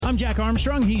I'm Jack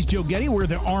Armstrong. He's Joe Getty. We're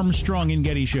the Armstrong and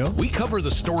Getty Show. We cover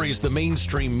the stories the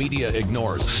mainstream media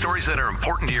ignores. Stories that are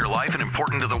important to your life and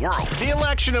important to the world. The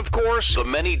election, of course. The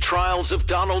many trials of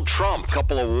Donald Trump.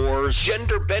 Couple of wars.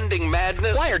 Gender-bending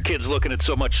madness. Why are kids looking at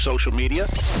so much social media?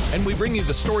 And we bring you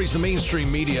the stories the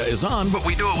mainstream media is on, But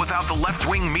we do it without the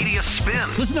left-wing media spin.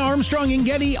 Listen to Armstrong and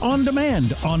Getty on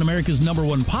demand on America's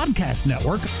 #1 podcast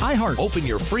network, iHeart. Open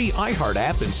your free iHeart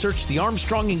app and search The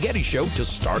Armstrong and Getty Show to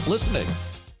start listening.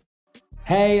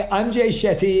 Hey, I'm Jay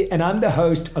Shetty, and I'm the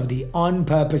host of the On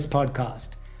Purpose podcast.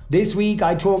 This week,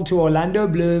 I talked to Orlando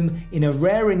Bloom in a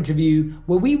rare interview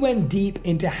where we went deep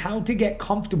into how to get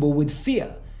comfortable with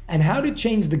fear and how to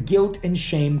change the guilt and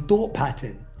shame thought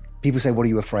pattern. People say, what are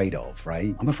you afraid of,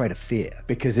 right? I'm afraid of fear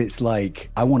because it's like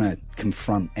I want to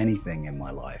confront anything in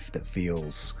my life that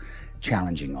feels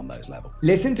challenging on those levels.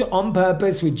 Listen to On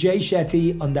Purpose with Jay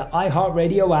Shetty on the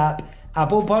iHeartRadio app,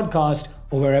 Apple Podcast,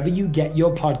 or wherever you get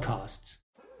your podcasts.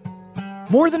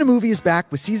 More Than a Movie is back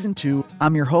with Season 2.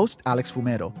 I'm your host, Alex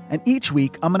Fumero, and each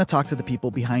week I'm going to talk to the people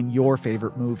behind your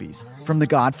favorite movies. From The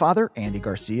Godfather, Andy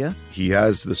Garcia. He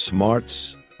has the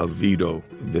smarts of Vito,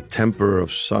 the temper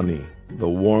of Sonny, the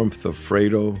warmth of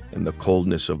Fredo, and the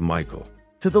coldness of Michael.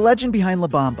 To the legend behind La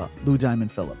Bamba, Lou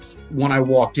Diamond Phillips. When I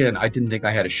walked in, I didn't think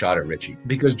I had a shot at Richie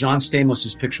because John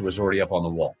Stamos' picture was already up on the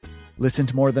wall. Listen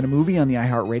to More Than a Movie on the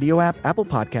iHeartRadio app, Apple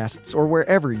Podcasts, or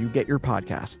wherever you get your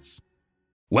podcasts.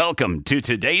 Welcome to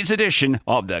today's edition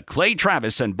of the Clay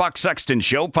Travis and Buck Sexton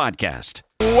Show podcast.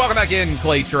 Welcome back in,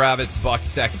 Clay Travis, Buck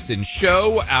Sexton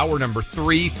Show. Hour number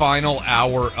 3, final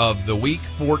hour of the week.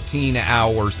 14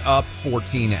 hours up,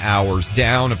 14 hours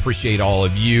down. Appreciate all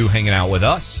of you hanging out with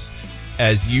us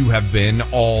as you have been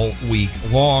all week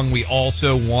long. We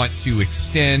also want to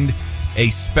extend a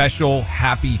special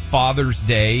happy Father's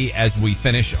Day as we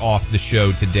finish off the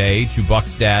show today to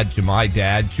Buck's dad, to my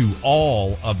dad, to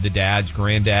all of the dads,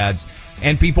 granddads,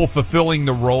 and people fulfilling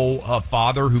the role of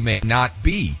father who may not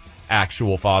be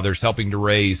actual fathers, helping to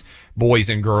raise boys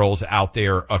and girls out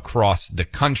there across the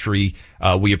country.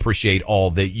 We appreciate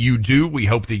all that you do. We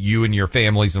hope that you and your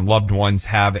families and loved ones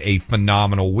have a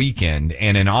phenomenal weekend.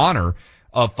 And in honor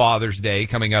of Father's Day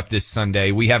coming up this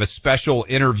Sunday, we have a special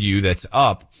interview that's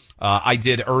up. I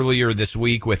did earlier this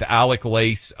week with Alec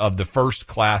Lace of the First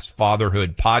Class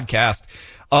Fatherhood podcast,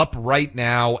 up right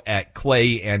now at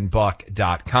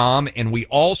clayandbuck.com. And we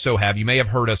also have, you may have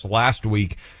heard us last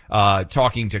week,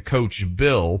 talking to Coach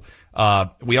Bill.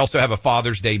 We also have a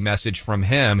Father's Day message from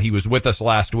him. He was with us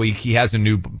last week. He has a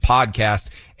new podcast,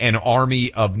 An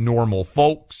Army of Normal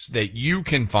Folks, that you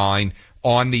can find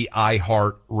on the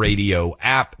iHeartRadio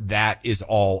app. That is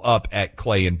all up at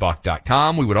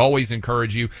clayandbuck.com. We would always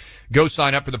encourage you, go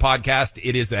sign up for the podcast.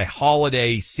 It is a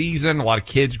holiday season. A lot of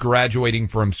kids graduating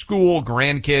from school,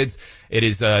 grandkids. It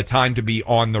is time to be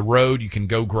on the road. You can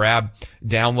go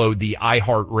download the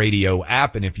iHeartRadio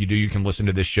app. And if you do, you can listen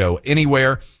to this show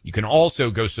anywhere. You can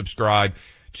also go subscribe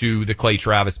to the Clay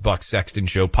Travis Buck Sexton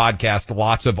Show podcast.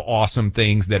 Lots of awesome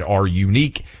things that are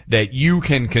unique that you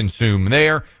can consume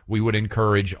there. We would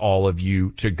encourage all of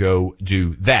you to go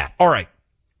do that. All right.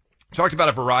 Talked about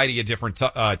a variety of different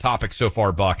topics so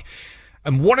far, Buck.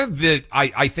 And one of the,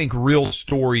 I think, real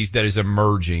stories that is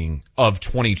emerging of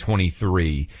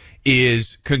 2023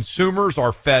 is consumers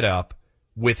are fed up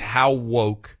with how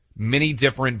woke many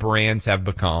different brands have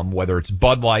become, whether it's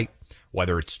Bud Light,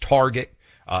 whether it's Target.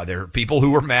 There are people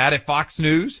who are mad at Fox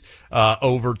News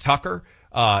over Tucker.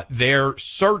 There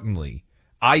certainly,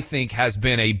 I think, has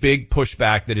been a big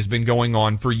pushback that has been going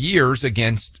on for years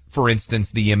against, for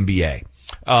instance, the NBA.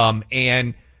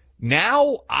 And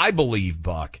now I believe,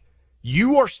 Buck,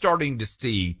 you are starting to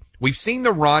see, we've seen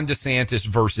the Ron DeSantis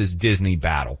versus Disney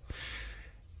battle.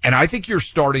 And I think you're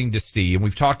starting to see, and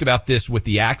we've talked about this with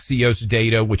the Axios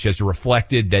data, which has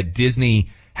reflected that Disney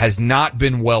has not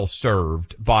been well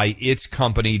served by its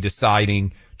company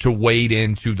deciding to wade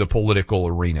into the political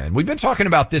arena. And we've been talking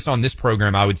about this on this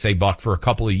program, I would say, Buck, for a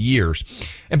couple of years.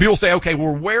 And people say, okay,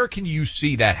 well, where can you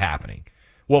see that happening?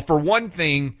 Well, for one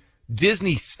thing,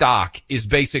 Disney stock is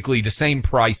basically the same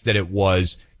price that it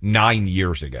was 9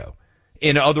 years ago.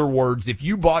 In other words, if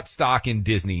you bought stock in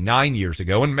Disney 9 years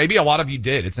ago, and maybe a lot of you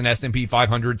did, it's an S&P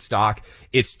 500 stock.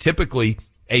 It's typically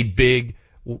a big,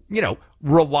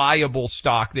 reliable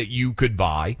stock that you could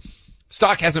buy.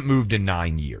 Stock hasn't moved in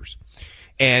 9 years.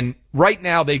 And right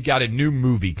now they've got a new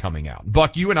movie coming out.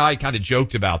 Buck, you and I kind of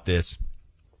joked about this.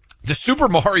 The Super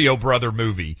Mario Brother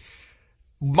movie,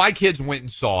 my kids went and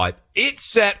saw it. It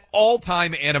set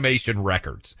all-time animation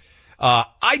records.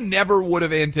 I never would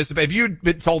have anticipated. If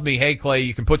you'd told me, hey, Clay,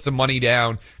 you can put some money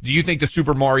down, do you think the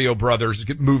Super Mario Brothers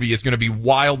movie is going to be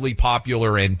wildly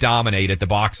popular and dominate at the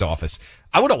box office?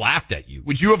 I would have laughed at you.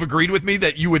 Would you have agreed with me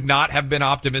that you would not have been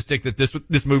optimistic that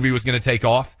this movie was going to take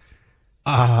off?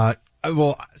 The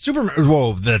Super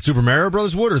Mario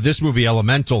Brothers would, or this movie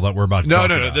Elemental that we're about to talk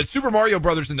about? No. The Super Mario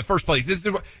Brothers in the first place.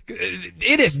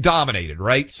 It is dominated,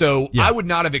 right? So yeah. I would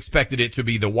not have expected it to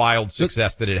be the wild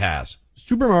success that it has.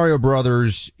 Super Mario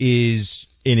Brothers is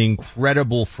an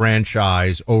incredible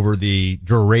franchise over the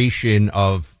duration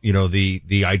of,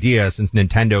 the idea since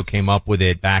Nintendo came up with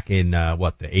it back in, the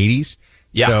 80s?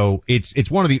 Yeah. So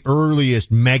it's one of the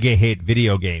earliest mega hit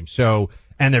video games. So,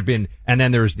 and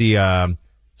then there's the,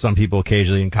 some people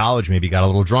occasionally in college maybe got a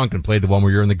little drunk and played the one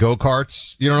where you're in the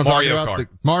go-karts. You know what I'm talking about? Kart.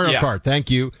 Mario Kart. Thank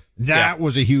you. That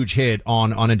was a huge hit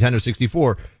on Nintendo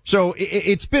 64. So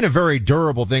it's been a very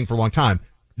durable thing for a long time.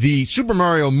 The Super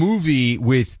Mario movie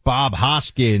with Bob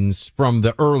Hoskins from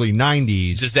the early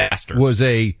 90s disaster was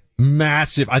a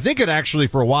massive, I think it actually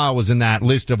for a while was in that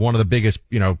list of one of the biggest,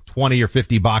 20 or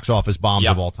 50 box office bombs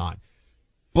of all time.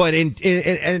 But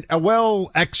in a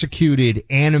well-executed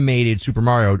animated Super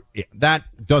Mario, that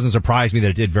doesn't surprise me that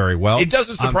it did very well. It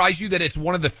doesn't surprise you that it's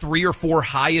one of the 3 or 4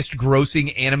 highest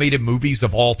grossing animated movies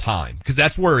of all time, because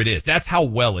that's where it is. That's how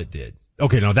well it did.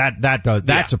 Okay, no,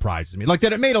 that surprises me. Like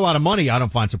that it made a lot of money, I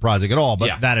don't find surprising at all,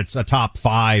 but that it's a top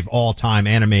 5 all-time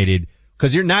animated,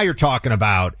 because you're talking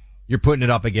about, you're putting it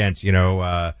up against,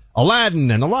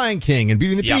 Aladdin and The Lion King and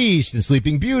Beauty and the Beast and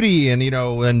Sleeping Beauty and,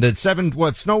 and the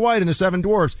Snow White and the Seven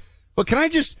Dwarfs. But can I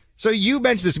so you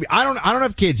mentioned this to me. I don't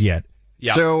have kids yet.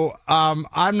 Yeah. So,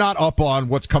 I'm not up on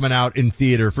what's coming out in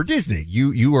theater for Disney.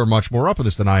 You are much more up on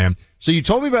this than I am. So you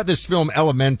told me about this film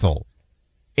Elemental.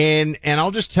 And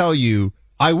I'll just tell you,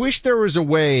 I wish there was a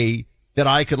way that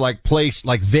I could place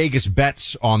Vegas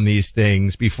bets on these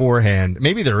things beforehand.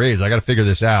 Maybe there is. I got to figure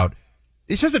this out.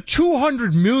 This has a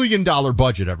 $200 million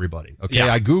budget, everybody. Okay.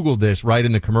 Yeah. I Googled this right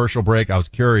in the commercial break. I was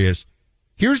curious.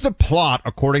 Here's the plot,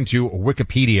 according to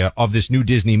Wikipedia, of this new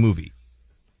Disney movie.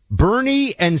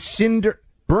 Bernie and Cinder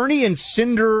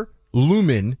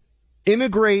Lumen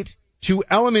immigrate to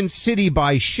Element City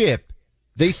by ship.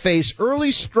 They face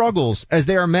early struggles as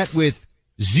they are met with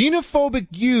xenophobic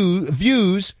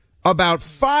views about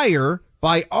fire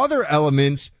by other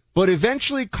elements, but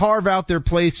eventually carve out their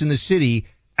place in the city.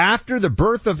 After the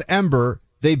birth of Ember,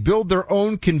 they build their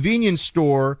own convenience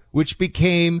store, which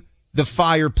became the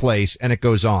fireplace, and it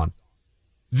goes on.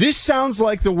 This sounds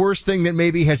like the worst thing that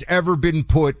maybe has ever been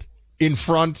put in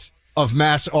front of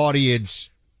mass audience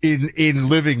in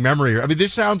living memory. I mean,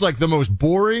 this sounds like the most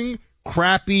boring,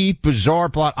 crappy, bizarre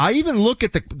plot. I even look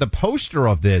at the poster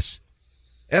of this,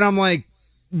 and I'm like,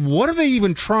 what are they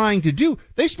even trying to do?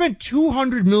 They spent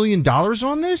 $200 million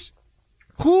on this?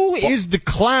 Who is the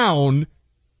clown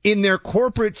in their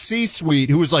corporate C-suite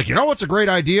who was like, what's a great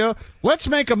idea? Let's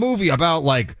make a movie about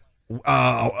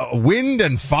wind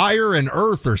and fire and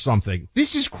earth or something.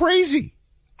 This is crazy.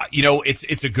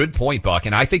 It's a good point, Buck,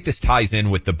 and I think this ties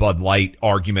in with the Bud Light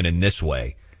argument in this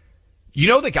way.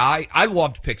 The guy, I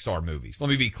loved Pixar movies. Let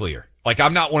me be clear.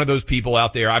 I'm not one of those people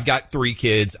out there. I've got 3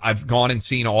 kids. I've gone and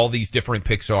seen all these different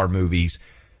Pixar movies.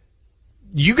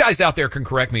 You guys out there can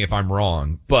correct me if I'm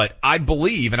wrong, but I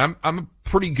believe, and I'm a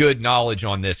pretty good knowledge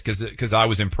on this because I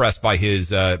was impressed by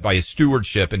his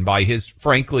stewardship and by his,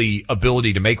 frankly,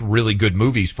 ability to make really good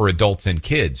movies for adults and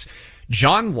kids.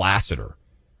 John Lasseter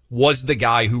was the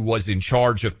guy who was in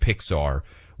charge of Pixar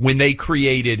when they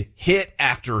created hit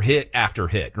after hit after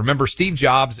hit. Remember, Steve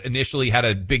Jobs initially had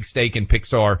a big stake in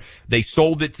Pixar. They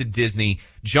sold it to Disney.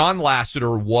 John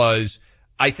Lasseter was,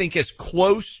 I think, as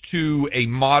close to a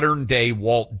modern day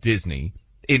Walt Disney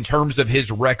in terms of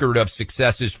his record of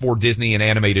successes for Disney and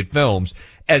animated films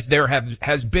as there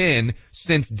has been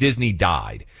since Disney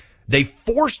died. They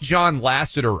forced John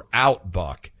Lasseter out,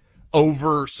 Buck,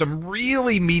 over some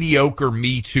really mediocre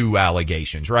Me Too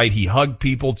allegations, right? He hugged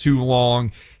people too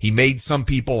long. He made some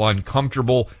people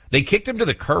uncomfortable. They kicked him to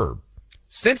the curb.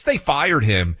 Since they fired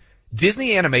him,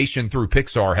 Disney animation through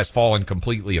Pixar has fallen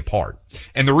completely apart.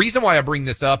 And the reason why I bring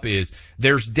this up is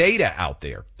there's data out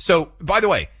there. So, by the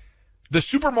way, the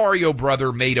Super Mario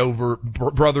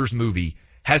Brothers movie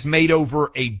has made over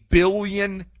 $1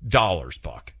 billion,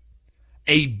 Buck.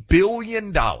 $1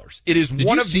 billion. It is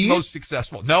one of the most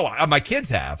successful. No, my kids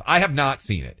have. I have not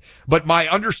seen it. But my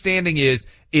understanding is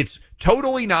it's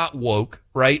totally not woke,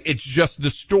 right? It's just the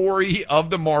story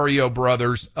of the Mario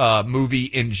Brothers movie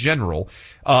in general.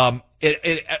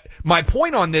 My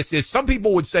point on this is some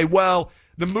people would say, well,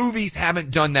 the movies haven't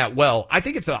done that well. I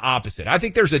think it's the opposite. I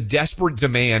think there's a desperate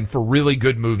demand for really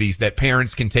good movies that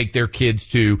parents can take their kids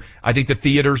to. I think the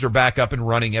theaters are back up and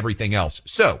running, everything else.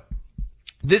 So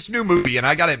this new movie, and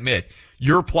I got to admit,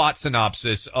 your plot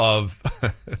synopsis of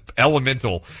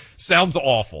Elemental sounds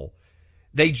awful.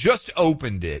 They just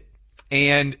opened it,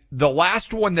 and the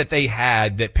last one that they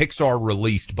had that Pixar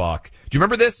released, Buck, do you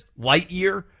remember this?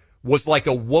 Lightyear was like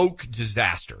a woke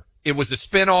disaster. It was a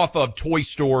spinoff of Toy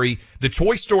Story. The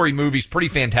Toy Story movie's pretty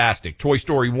fantastic. Toy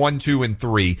Story 1, 2, and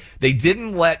 3. They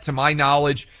didn't let, to my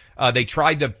knowledge, they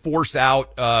tried to force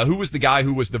out, who was the guy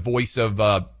who was the voice of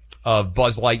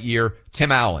Buzz Lightyear?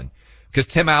 Tim Allen. Because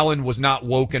Tim Allen was not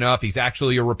woke enough. He's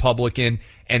actually a Republican.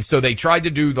 And so they tried to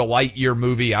do the Lightyear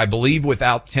movie, I believe,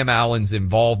 without Tim Allen's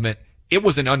involvement. It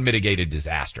was an unmitigated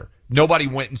disaster. Nobody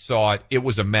went and saw it. It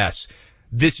was a mess.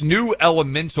 This new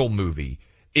Elemental movie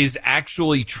is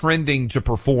actually trending to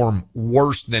perform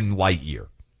worse than Lightyear.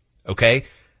 Okay?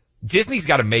 Disney's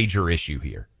got a major issue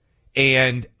here.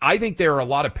 And I think there are a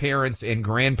lot of parents and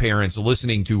grandparents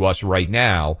listening to us right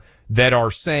now that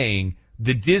are saying,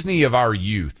 the Disney of our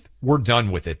youth, we're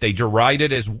done with it. They deride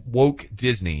it as woke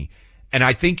Disney. And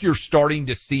I think you're starting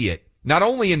to see it, not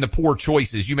only in the poor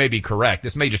choices. You may be correct.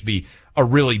 This may just be a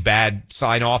really bad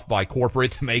sign off by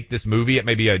corporate to make this movie. It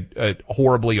may be a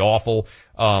horribly awful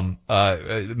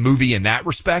movie in that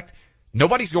respect.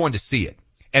 Nobody's going to see it.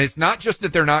 And it's not just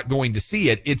that they're not going to see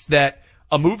it. It's that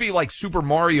a movie like Super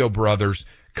Mario Brothers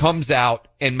comes out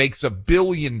and makes $1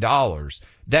 billion.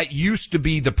 That used to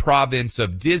be the province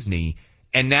of Disney,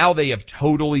 and now they have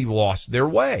totally lost their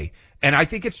way. And I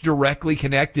think it's directly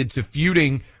connected to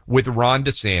feuding with Ron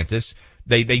DeSantis.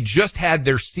 They just had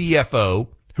their CFO,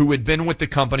 who had been with the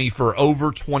company for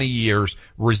over 20 years,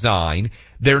 resign.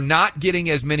 They're not getting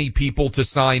as many people to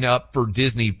sign up for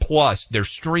Disney Plus, their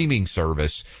streaming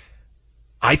service.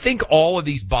 I think all of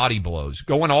these body blows,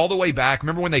 going all the way back,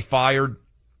 remember when they fired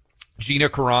Gina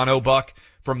Carano, Buck,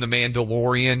 from The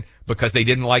Mandalorian because they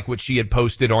didn't like what she had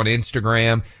posted on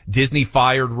Instagram? Disney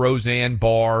fired Roseanne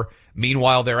Barr.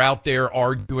 Meanwhile, they're out there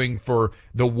arguing for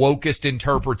the wokest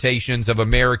interpretations of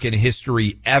American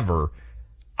history ever.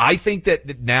 I think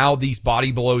that now these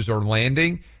body blows are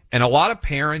landing, and a lot of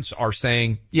parents are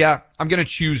saying, yeah, I'm going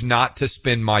to choose not to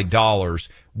spend my dollars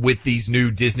with these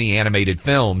new Disney animated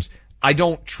films. I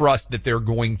don't trust that they're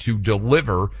going to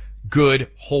deliver good,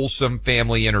 wholesome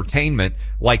family entertainment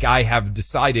like I have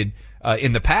decided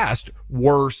in the past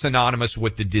were synonymous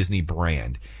with the Disney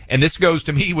brand. And this goes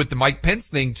to me with the Mike Pence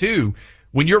thing too.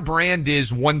 When your brand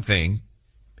is one thing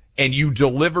and you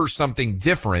deliver something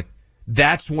different,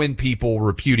 that's when people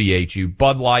repudiate you.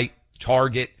 Bud Light,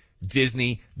 Target,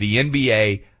 Disney, the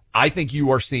NBA. I think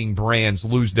you are seeing brands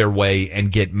lose their way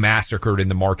and get massacred in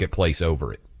the marketplace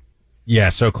over it. Yeah,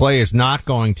 so Clay is not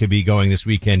going to be going this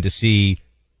weekend to see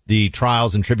the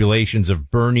trials and tribulations of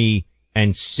Bernie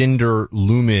and Cinder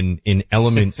Lumen in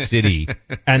Element City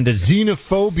and the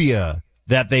xenophobia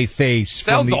that they face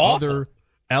from the other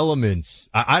elements.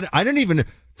 I didn't even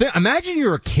imagine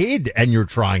you're a kid and you're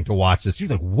trying to watch this.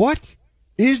 You're like, what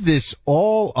is this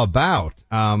all about?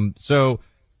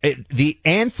 The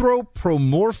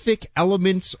anthropomorphic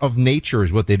elements of nature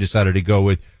is what they decided to go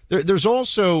with. There's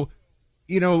also,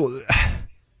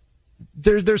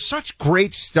 there's such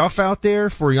great stuff out there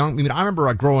for young. I mean, I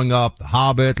remember growing up, The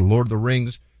Hobbit, The Lord of the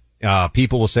Rings.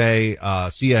 People will say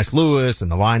C.S. Lewis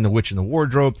and The Lion, the Witch, and the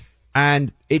Wardrobe,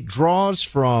 and it draws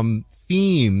from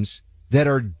themes that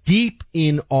are deep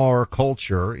in our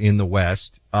culture in the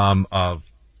West. How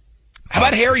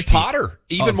about Harry Potter?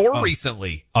 Even more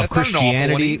recently, of that's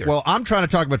Christianity. Well, I'm trying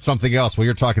to talk about something else while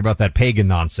you're talking about that pagan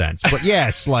nonsense. But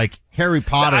yes, like Harry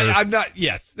Potter. I'm not.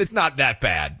 Yes, it's not that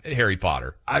bad. Harry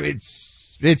Potter. I mean,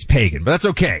 it's pagan, but that's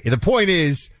okay. The point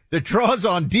is, it draws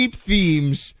on deep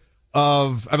themes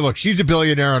of. I mean, look, she's a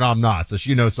billionaire and I'm not, so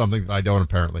she knows something that I don't.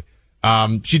 Apparently,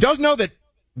 she does know that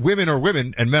women are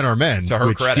women and men are men. To her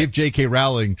which credit, give J.K.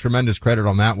 Rowling tremendous credit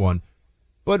on that one.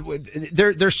 But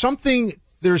there's something.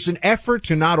 There's an effort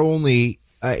to not only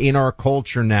in our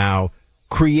culture now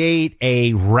create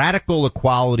a radical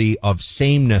equality of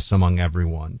sameness among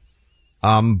everyone,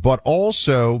 but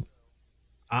also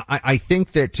I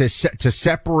think that to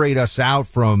separate us out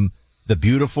from the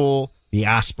beautiful, the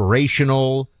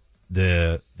aspirational,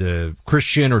 the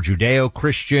Christian or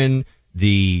Judeo-Christian,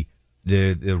 the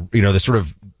sort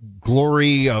of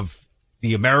glory of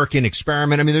the American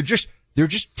experiment. I mean, they're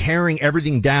just tearing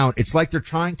everything down. It's like they're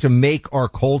trying to make our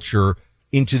culture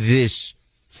into this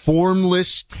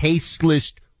formless,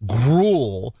 tasteless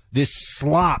gruel, this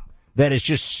slop that is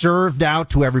just served out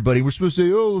to everybody. We're supposed to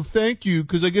say, oh, thank you,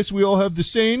 because I guess we all have the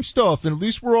same stuff, and at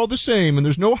least we're all the same, and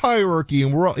there's no hierarchy,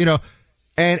 and we're all,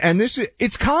 and this,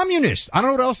 it's communist. I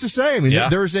don't know what else to say. I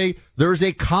mean, there's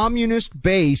a communist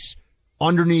base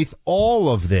underneath all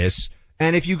of this.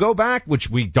 And if you go back, which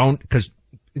we don't, because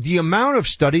the amount of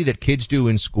study that kids do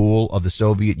in school of the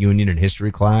Soviet Union in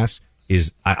history class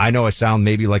is, I know I sound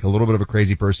maybe like a little bit of a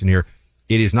crazy person here.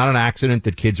 It is not an accident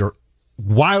that kids are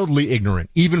wildly ignorant,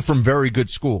 even from very good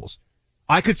schools.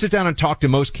 I could sit down and talk to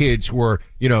most kids who are,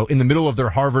 in the middle of their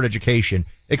Harvard education.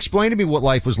 Explain to me what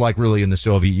life was like really in the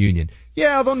Soviet Union.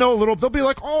 Yeah, they'll know a little. They'll be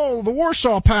like, oh, the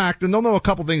Warsaw Pact, and they'll know a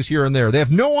couple things here and there. They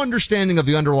have no understanding of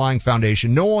the underlying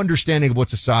foundation, no understanding of what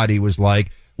society was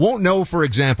like. Won't know, for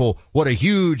example, what a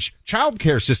huge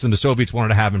childcare system the Soviets wanted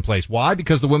to have in place. Why?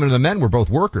 Because the women and the men were both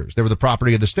workers. They were the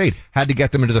property of the state. Had to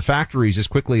get them into the factories as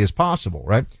quickly as possible,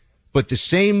 right? But the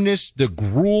sameness, the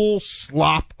gruel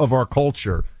slop of our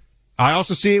culture. I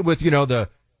also see it with, you're not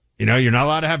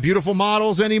allowed to have beautiful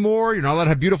models anymore. You're not allowed to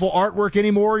have beautiful artwork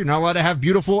anymore. You're not allowed to have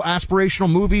beautiful aspirational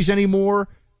movies anymore.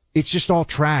 It's just all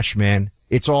trash, man.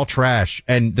 It's all trash.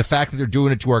 And the fact that they're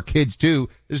doing it to our kids too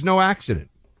is no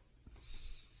accident.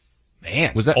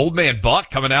 Man, was that old man Buck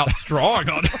coming out strong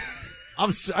on us?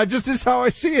 This is how I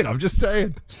see it. I'm just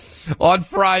saying. On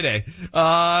Friday,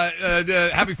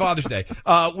 happy Father's Day.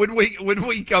 When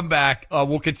we come back,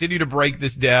 we'll continue to break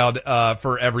this down,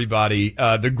 for everybody,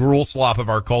 the gruel slop of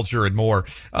our culture and more,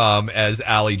 as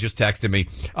Allie just texted me.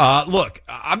 Look,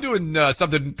 I'm doing,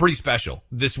 something pretty special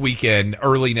this weekend,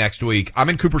 early next week. I'm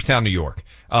in Cooperstown, New York.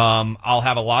 I'll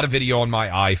have a lot of video on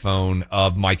my iPhone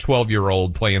of my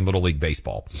 12-year-old playing Little League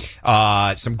Baseball.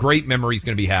 Some great memories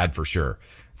going to be had for sure.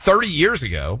 30 years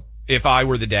ago, if I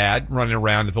were the dad running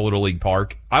around at the Little League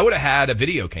Park, I would have had a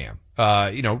video cam,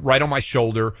 right on my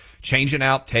shoulder, changing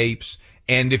out tapes.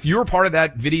 And if you're part of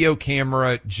that video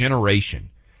camera generation,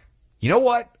 you know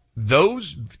what?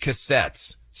 Those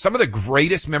cassettes, some of the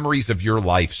greatest memories of your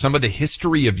life, some of the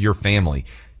history of your family,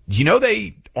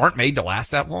 they aren't made to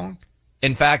last that long.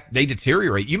 In fact, they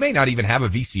deteriorate. You may not even have a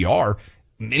VCR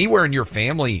anywhere in your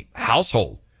family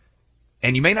household,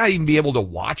 and you may not even be able to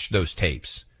watch those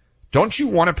tapes. Don't you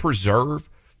want to preserve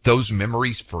those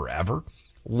memories forever?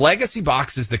 Legacy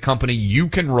Box is the company you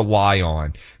can rely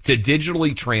on to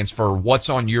digitally transfer what's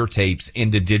on your tapes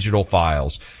into digital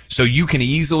files so you can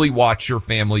easily watch your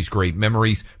family's great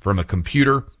memories from a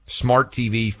computer, smart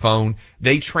TV, phone.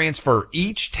 They transfer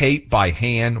each tape by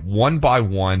hand, one by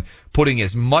one, putting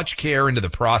as much care into the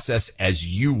process as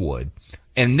you would.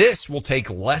 And this will take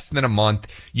less than a month.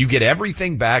 You get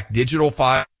everything back, digital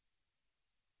files,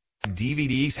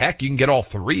 DVDs. Heck, you can get all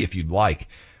three if you'd like.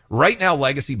 Right now,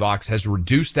 Legacy Box has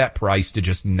reduced that price to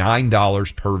just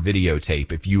 $9 per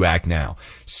videotape if you act now.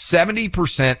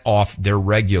 70% off their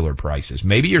regular prices.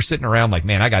 Maybe you're sitting around like,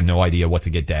 man, I got no idea what to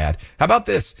get, Dad. How about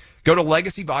this? Go to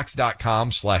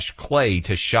legacybox.com/clay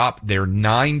to shop their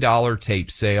 $9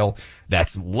 tape sale.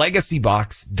 That's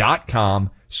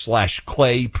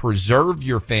legacybox.com/clay. Preserve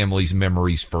your family's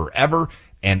memories forever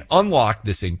and unlock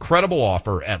this incredible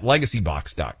offer at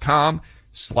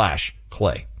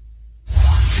legacybox.com/clay.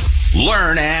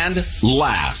 Learn and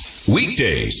laugh.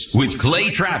 Weekdays with Clay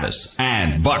Travis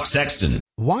and Buck Sexton.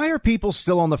 Why are people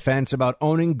still on the fence about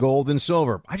owning gold and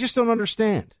silver? I just don't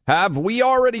understand. Have we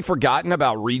already forgotten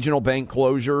about regional bank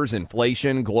closures,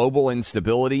 inflation, global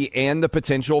instability, and the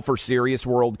potential for serious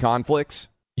world conflicts?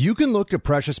 You can look to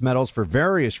precious metals for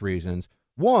various reasons.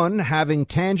 1, having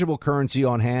tangible currency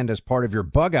on hand as part of your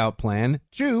bug-out plan.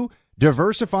 2,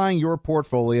 diversifying your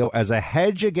portfolio as a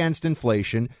hedge against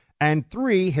inflation. And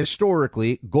 3,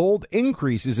 historically, gold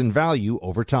increases in value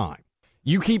over time.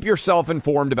 You keep yourself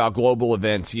informed about global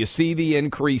events. You see the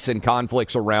increase in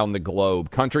conflicts around the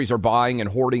globe. Countries are buying and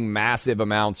hoarding massive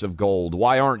amounts of gold.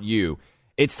 Why aren't you?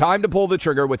 It's time to pull the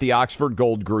trigger with the Oxford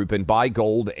Gold Group and buy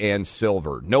gold and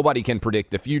silver. Nobody can predict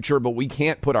the future, but we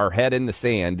can't put our head in the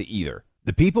sand either.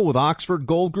 The people with Oxford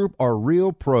Gold Group are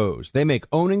real pros. They make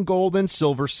owning gold and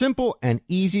silver simple and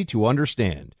easy to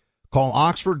understand. Call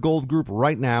Oxford Gold Group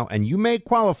right now, and you may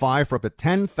qualify for up to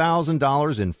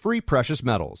 $10,000 in free precious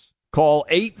metals. Call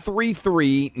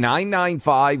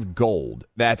 833-995-GOLD.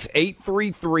 That's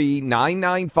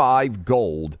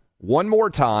 833-995-GOLD. One more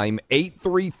time,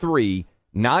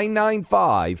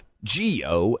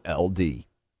 833-995-GOLD.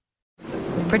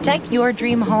 Protect your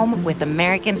dream home with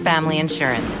American Family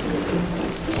Insurance.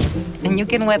 And you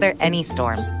can weather any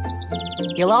storm.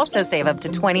 You'll also save up to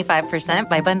 25%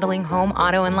 by bundling home,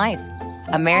 auto, and life.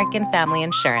 American Family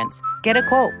Insurance. Get a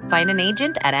quote. Find an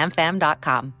agent at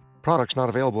amfam.com. Products not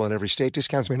available in every state.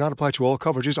 Discounts may not apply to all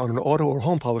coverages on an auto or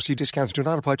home policy. Discounts do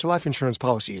not apply to life insurance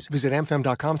policies. Visit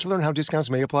amfam.com to learn how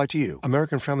discounts may apply to you.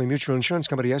 American Family Mutual Insurance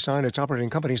Company, SI, and its operating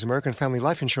companies, American Family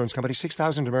Life Insurance Company,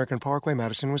 6000 American Parkway,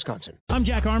 Madison, Wisconsin. I'm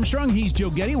Jack Armstrong. He's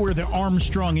Joe Getty. We're the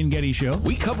Armstrong and Getty Show.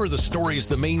 We cover the stories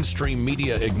the mainstream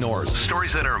media ignores.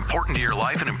 Stories that are important to your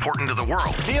life and important to the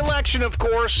world. The election, of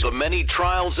course. The many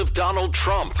trials of Donald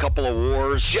Trump. Couple of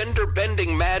wars.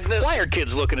 Gender-bending madness. Why are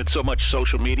kids looking at so much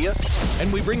social media?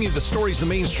 And we bring you the stories the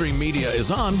mainstream media is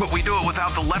on, But we do it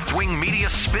without the left-wing media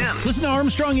spin. Listen to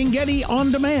Armstrong and Getty on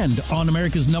demand on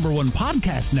America's #1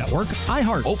 podcast network,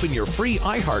 iHeart. Open your free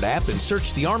iHeart app and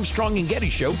search The Armstrong and Getty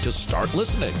Show to start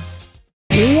listening.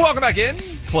 Welcome back in.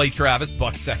 Clay Travis,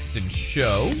 Buck Sexton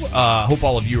Show. Hope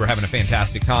all of you are having a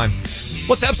fantastic time.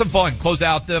 Let's have some fun. Close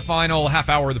out the final half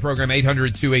hour of the program,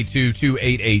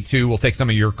 800-282-2882. We'll take some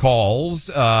of your calls.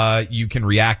 You can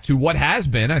react to what has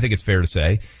been, I think it's fair to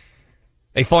say,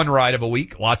 a fun ride of a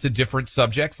week. Lots of different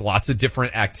subjects, lots of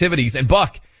different activities. And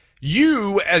Buck,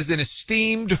 you as an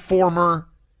esteemed former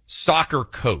soccer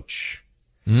coach,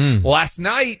 last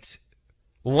night,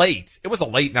 it was a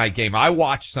late night game. I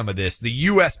watched some of this. The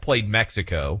U.S. played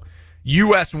Mexico.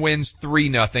 U.S. wins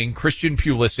 3-0. Christian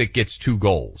Pulisic gets 2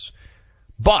 goals.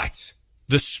 But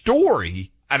the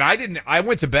story, and I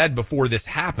went to bed before this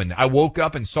happened. I woke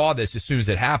up and saw this as soon as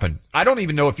it happened. I don't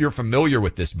even know if you're familiar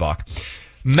with this, Buck.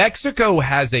 Mexico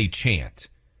has a chant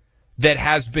that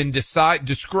has been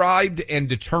described and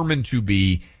determined to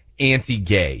be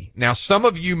anti-gay. Now, some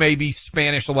of you may be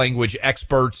Spanish language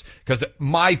experts because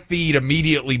my feed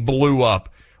immediately blew up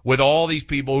with all these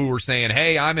people who were saying,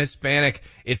 "Hey, I'm Hispanic.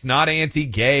 It's not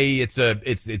anti-gay. It's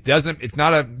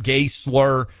not a gay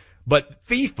slur." But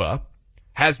FIFA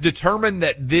has determined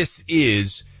that this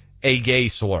is a gay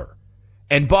slur.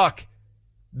 And Buck,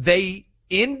 they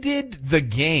ended the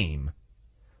game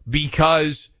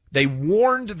because they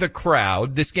warned the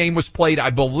crowd. This game was played,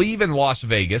 I believe, in Las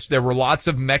Vegas. There were lots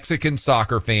of Mexican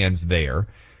soccer fans there.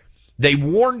 They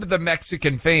warned the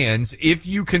Mexican fans, if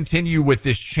you continue with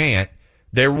this chant,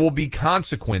 there will be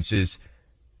consequences.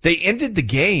 They ended the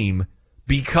game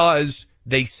because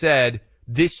they said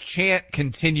this chant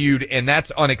continued, and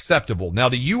that's unacceptable. Now,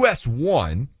 the U.S.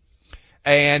 won,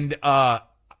 and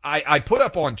I put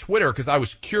up on Twitter because I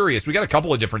was curious. We got a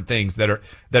couple of different things that are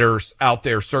out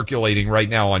there circulating right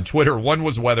now on Twitter. One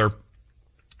was whether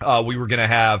we were going to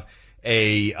have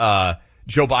a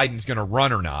Joe Biden's going to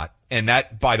run or not. And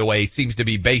that, by the way, seems to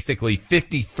be basically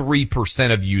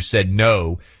 53% of you said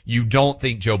no. You don't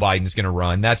think Joe Biden's going to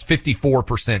run. That's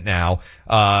 54% now.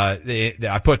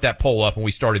 I put that poll up when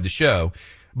we started the show.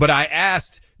 But I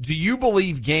asked, do you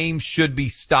believe games should be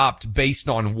stopped based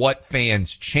on what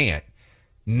fans chant?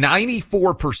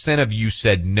 94% of you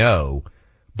said no.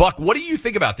 Buck, what do you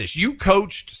think about this? You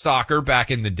coached soccer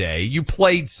back in the day. You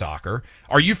played soccer.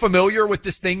 Are you familiar with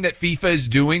this thing that FIFA is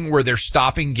doing where they're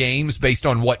stopping games based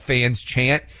on what fans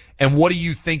chant? And what do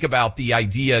you think about the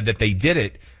idea that they did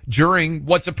it during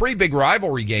what's a pretty big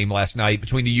rivalry game last night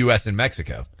between the U.S. and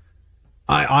Mexico?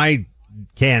 I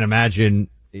can't imagine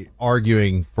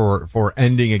arguing for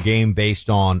ending a game based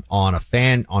on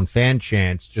fan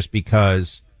chants just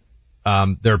because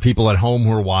there are people at home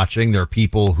who are watching. There are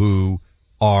people who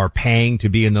are paying to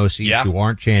be in those seats who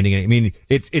aren't chanting. I mean,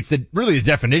 it's really the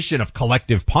definition of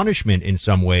collective punishment in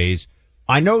some ways.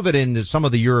 I know that in some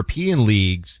of the European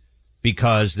leagues,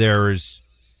 because there's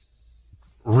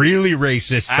really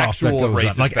racist stuff that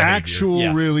goes on, like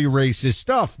actual really racist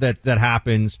stuff that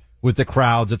happens with the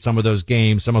crowds at some of those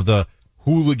games. Some of the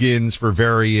hooligans for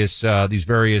these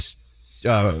various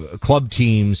club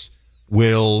teams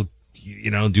will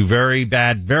do very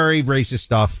bad, very racist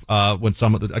stuff against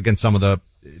some of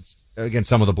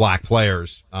the black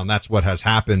players. That's what has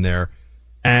happened there,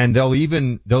 and they'll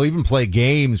even play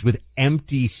games with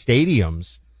empty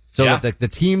stadiums so that the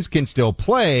teams can still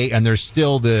play, and there's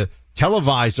still the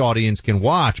televised audience can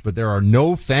watch, but there are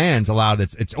no fans allowed.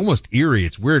 It's almost eerie.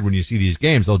 It's weird when you see these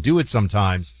games. They'll do it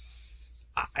sometimes.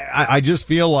 I just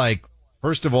feel like,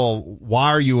 first of all, why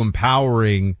are you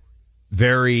empowering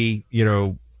very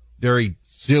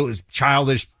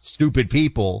childish, stupid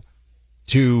people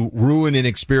to ruin an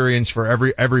experience for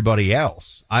everybody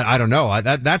else? I don't know.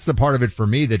 That's the part of it for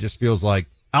me that just feels like.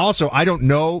 Also, I don't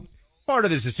know. Part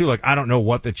of this is too, like, I don't know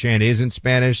what the chant is in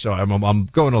Spanish, so I'm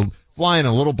going to flying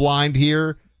a little blind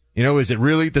here. Is it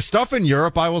really the stuff in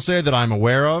Europe? I will say that I'm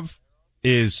aware of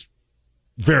is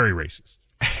very racist.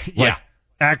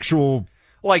 Actual.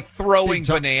 Like throwing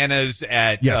bananas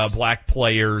at black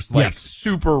players, like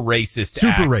super racist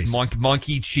acts,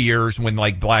 monkey cheers when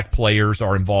like black players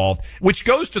are involved, which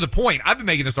goes to the point. I've been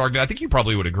making this argument. I think you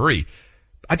probably would agree.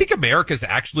 I think America's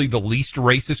actually the least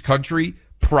racist country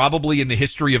probably in the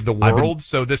history of the world.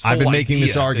 I've been making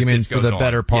this argument for the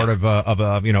better part of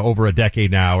over a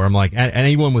decade now, where I'm like,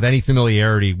 anyone with any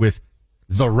familiarity with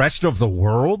the rest of the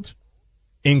world,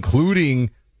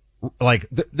 including like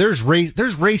there's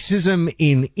racism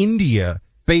in India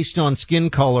based on skin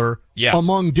color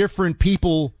among different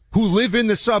people who live in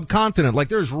the subcontinent. Like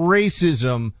there's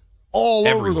racism all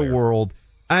over the world.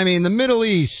 I mean, the Middle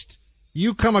East,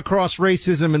 you come across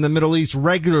racism in the Middle East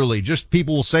regularly. Just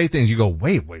people will say things. You go,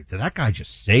 wait, did that guy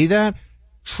just say that?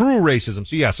 True racism.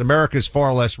 So yes, America is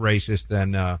far less racist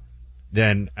than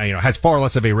has far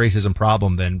less of a racism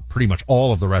problem than pretty much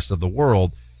all of the rest of the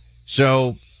world.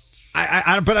 So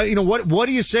what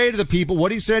do you say to the people? What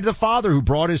do you say to the father who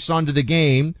brought his son to the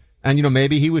game? And,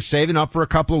 maybe he was saving up for a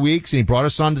couple of weeks and he brought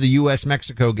his son to the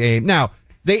U.S.-Mexico game. Now,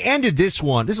 they ended this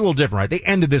one. This is a little different, right? They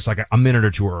ended this like a minute or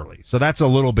two early. So that's a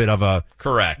little bit of a...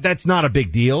 Correct. That's not a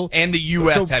big deal. And the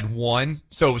U.S. had won,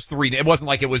 so it was 3. It wasn't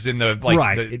like it was in the,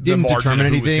 it didn't determine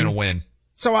anything. Who was going to win.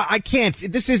 So I can't...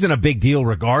 This isn't a big deal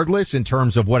regardless in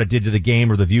terms of what it did to the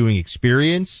game or the viewing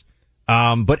experience.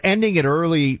 But ending it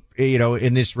early,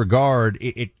 in this regard,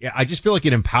 I just feel like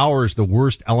it empowers the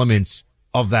worst elements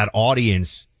of that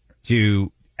audience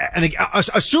to... And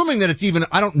assuming that it's even,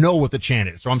 I don't know what the chant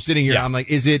is. So I'm sitting here, I'm like,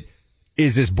 is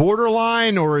this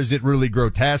borderline or is it really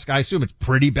grotesque? I assume it's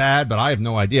pretty bad, but I have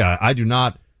no idea. I do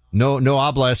not know, no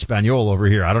habla español over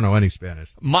here. I don't know any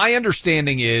Spanish. My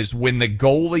understanding is when the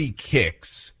goalie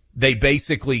kicks, they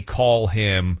basically call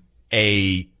him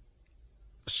an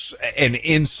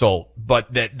insult,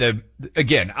 but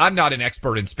again, I'm not an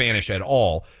expert in Spanish at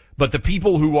all. But the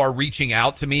people who are reaching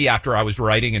out to me after I was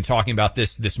writing and talking about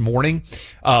this morning,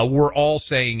 were all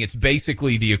saying it's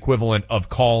basically the equivalent of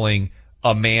calling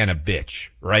a man a bitch,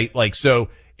 right? Like, so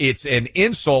it's an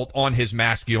insult on his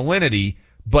masculinity,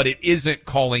 but it isn't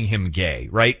calling him gay,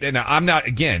 right? And I'm not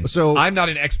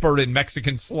an expert in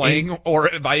Mexican slang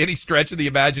or by any stretch of the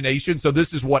imagination. So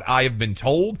this is what I have been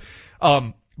told.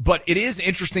 But it is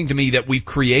interesting to me that we've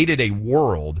created a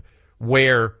world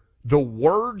where the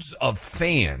words of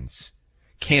fans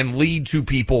can lead to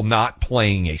people not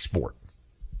playing a sport,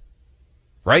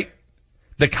 right?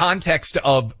 The context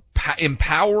of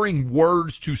empowering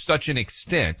words to such an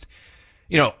extent.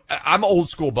 I'm old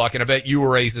school, Buck, and I bet you were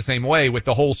raised the same way with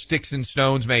the whole sticks and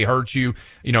stones may hurt you,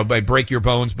 may break your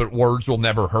bones, but words will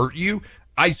never hurt you.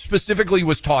 I specifically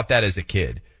was taught that as a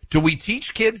kid. Do we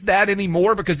teach kids that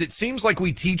anymore? Because it seems like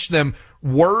we teach them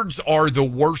words are the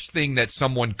worst thing that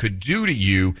someone could do to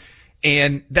you.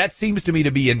 And that seems to me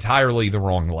to be entirely the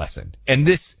wrong lesson. And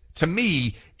this, to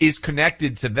me, is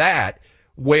connected to that,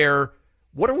 where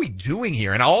what are we doing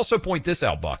here? And I'll also point this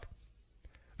out, Buck.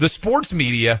 The sports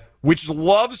media, which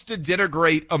loves to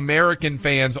denigrate American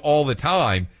fans all the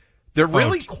time, they're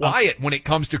really quiet when it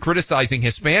comes to criticizing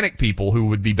Hispanic people who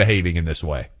would be behaving in this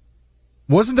way.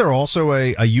 Wasn't there also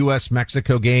a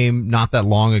U.S.-Mexico game not that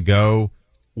long ago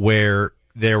where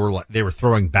they were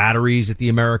throwing batteries at the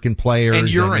American players and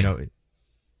urine?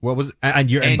 What was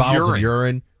and bottles of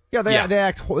urine? Yeah, they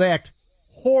act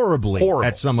horribly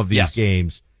at some of these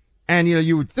games. And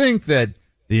you would think that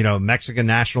Mexican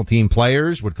national team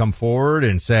players would come forward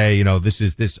and say,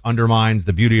 this undermines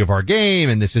the beauty of our game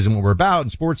and this isn't what we're about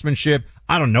and sportsmanship.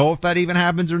 I don't know if that even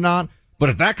happens or not, but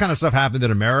if that kind of stuff happened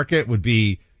in America, it would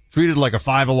be treated like a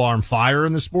 5-alarm fire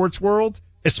in the sports world,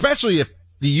 especially if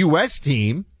the U.S.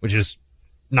 team, which is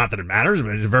not that it matters,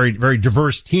 but it's a very, very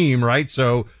diverse team, right?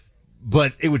 So,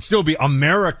 but it would still be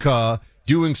America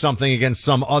doing something against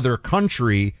some other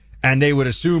country, and they would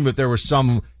assume that there was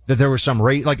some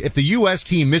rate. Like if the U.S.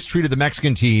 team mistreated the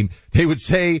Mexican team, they would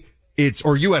say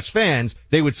or U.S. fans,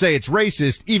 they would say it's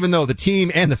racist, even though the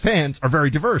team and the fans are very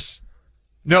diverse.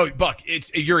 No, Buck,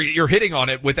 you're hitting on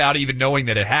it without even knowing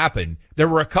that it happened. There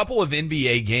were a couple of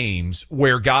NBA games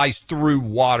where guys threw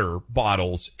water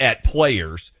bottles at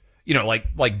players,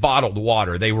 like bottled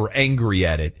water. They were angry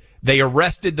at it. They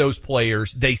arrested those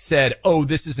players. They said,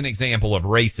 this is an example of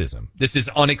racism. This is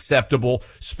unacceptable.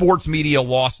 Sports media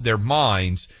lost their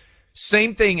minds.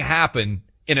 Same thing happened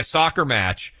in a soccer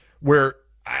match where,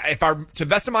 to the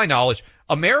best of my knowledge,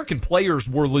 American players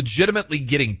were legitimately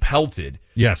getting pelted.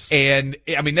 Yes. And,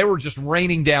 they were just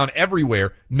raining down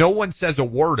everywhere. No one says a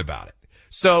word about it.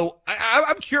 So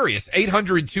I'm curious.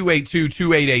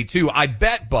 800-282-2882. I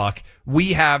bet, Buck,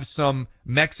 we have some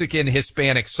Mexican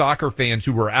Hispanic soccer fans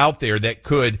who are out there that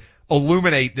could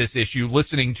illuminate this issue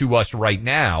listening to us right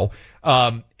now,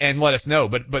 and let us know.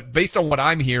 But based on what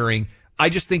I'm hearing, I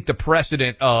just think the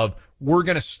precedent of we're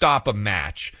going to stop a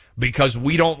match because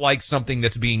we don't like something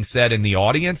that's being said in the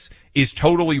audience is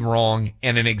totally wrong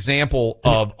and an example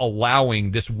of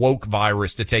allowing this woke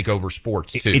virus to take over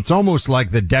sports too. It's almost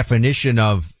like the definition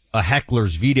of a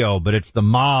heckler's veto, but it's the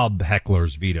mob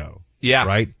heckler's veto. Yeah.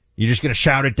 Right? You're just going to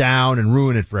shout it down and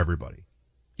ruin it for everybody.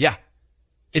 Yeah.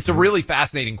 It's a really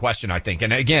fascinating question, I think.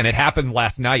 And again, it happened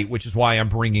last night, which is why I'm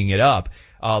bringing it up,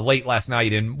 late last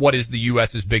night in what is the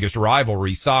U.S.'s biggest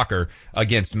rivalry, soccer,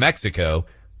 against Mexico.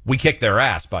 We kicked their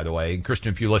ass, by the way. And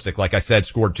Christian Pulisic, like I said,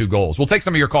 scored 2 goals. We'll take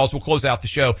some of your calls. We'll close out the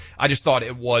show. I just thought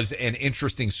it was an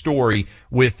interesting story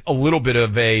with a little bit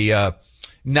of a,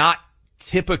 not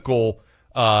typical,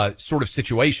 sort of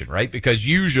situation, right? Because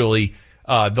usually,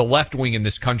 the left wing in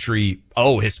this country,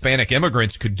 Hispanic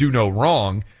immigrants could do no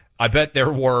wrong. I bet there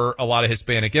were a lot of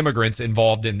Hispanic immigrants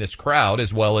involved in this crowd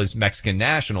as well as Mexican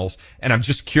nationals. And I'm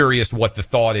just curious what the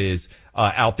thought is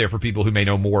out there for people who may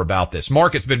know more about this.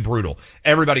 Mark, it's been brutal.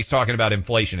 Everybody's talking about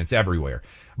inflation. It's everywhere.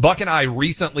 Buck and I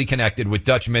recently connected with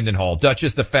Dutch Mendenhall. Dutch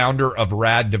is the founder of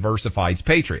Rad Diversified's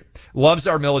Patriot. Loves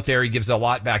our military, gives a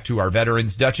lot back to our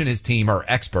veterans. Dutch and his team are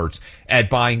experts at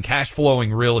buying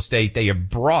cash-flowing real estate. They have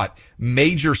brought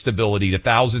major stability to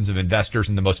thousands of investors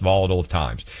in the most volatile of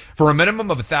times. For a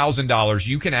minimum of $1,000,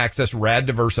 you can access Rad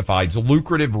Diversified's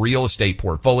lucrative real estate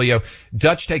portfolio.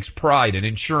 Dutch takes pride in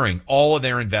ensuring all of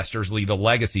their investors leave a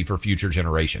legacy for future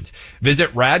generations.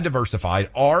 Visit Rad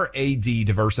Diversified,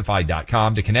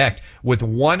 raddiversified.com, to connect with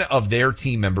one of their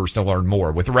team members to learn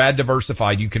more. With Rad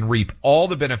Diversified, you can reap all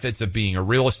the benefits of being a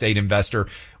real estate investor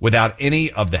without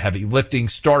any of the heavy lifting,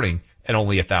 starting at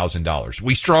only $1,000.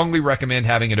 We strongly recommend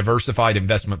having a diversified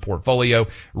investment portfolio.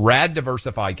 Rad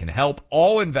Diversified can help.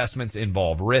 All investments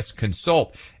involve risk.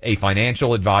 Consult a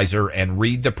financial advisor and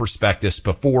read the prospectus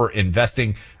before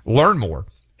investing. Learn more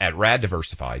at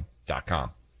raddiversified.com.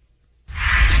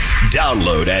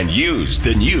 Download and use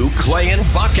the new Clay and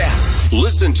Buck app.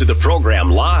 Listen to the program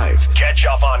live. Catch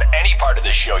up on any part of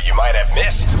the show you might have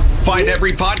missed. Find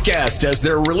every podcast as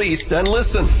they're released and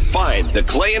listen. Find the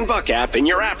Clay and Buck app in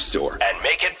your app store and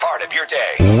make it part of your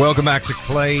day. Welcome back to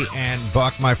Clay and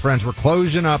Buck, my friends. We're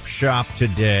closing up shop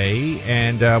today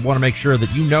and want to make sure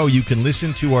that you know you can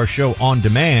listen to our show on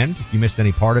demand if you missed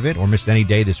any part of it or missed any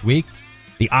day this week.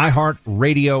 The iHeart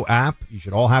Radio app, you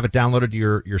should all have it downloaded to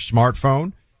your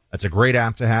smartphone. That's a great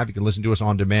app to have. You can listen to us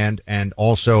on demand, and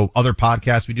also other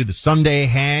podcasts. We do the Sunday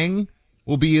Hang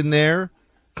will be in there.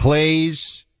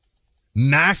 Clay's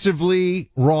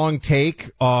massively wrong take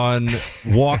on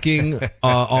walking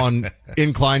on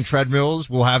incline treadmills.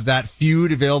 We'll have that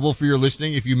feud available for your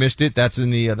listening if you missed it. That's in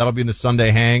the that'll be in the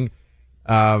Sunday Hang.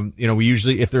 We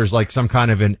usually, if there's like some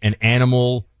kind of an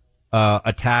animal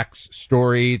attacks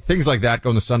story, things like that go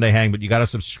in the Sunday Hang. But you got to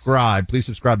subscribe. Please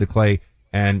subscribe to Clay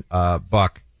and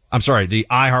Buck. I'm sorry, the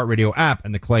iHeartRadio app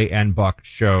and the Clay and Buck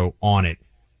show on it.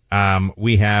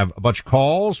 We have a bunch of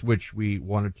calls, which we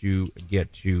wanted to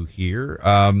get to here.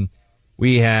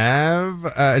 We have,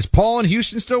 is Paul in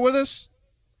Houston still with us?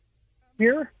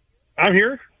 I'm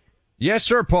here. Yes,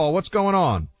 sir, Paul. What's going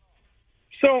on?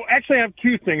 So, actually, I have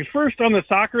 2 things. First, on the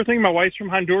soccer thing, my wife's from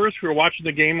Honduras. We were watching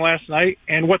the game last night,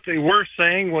 and what they were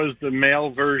saying was the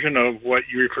male version of what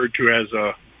you referred to as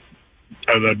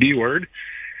a B word.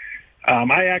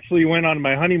 I actually went on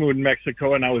my honeymoon in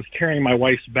Mexico, and I was carrying my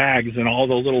wife's bags, and all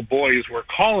the little boys were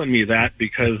calling me that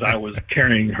because I was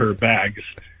carrying her bags.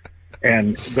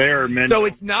 And they're meant. So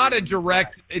it's not a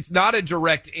direct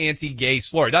anti-gay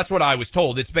slur. That's what I was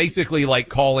told. It's basically like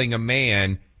calling a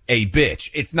man a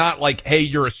bitch. It's not like, hey,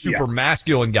 you're a super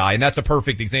masculine guy. And that's a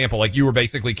perfect example. Like you were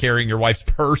basically carrying your wife's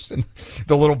purse and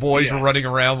the little boys were running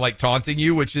around like taunting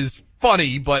you, which is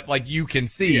funny, but like you can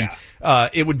see,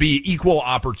 it would be equal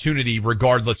opportunity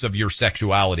regardless of your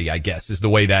sexuality, I guess, is the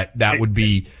way that would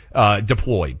be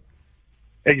deployed.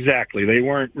 Exactly. They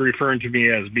weren't referring to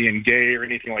me as being gay or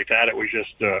anything like that. It was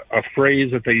just a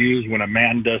phrase that they use when a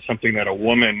man does something that a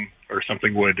woman or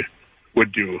something would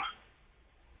do.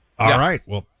 All right.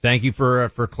 Well, thank you for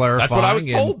clarifying. That's what I was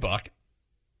told, Buck.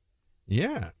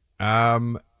 Yeah.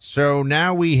 So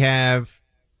now we have,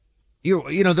 there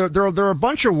are a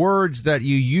bunch of words that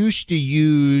you used to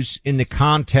use in the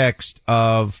context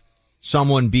of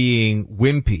someone being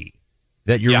wimpy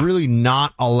that you're really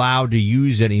not allowed to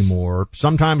use anymore.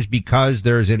 Sometimes because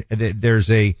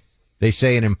they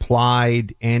say an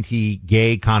implied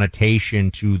anti-gay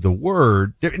connotation to the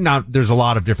word. Now, there's a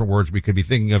lot of different words we could be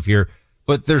thinking of here.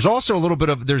 But there's also a little bit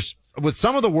of, with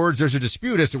some of the words, there's a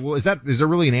dispute as to, well, is there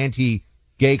really an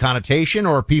anti-gay connotation,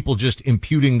 or are people just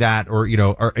imputing that, or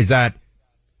is that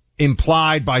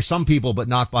implied by some people but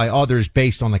not by others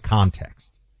based on the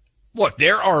context? Look,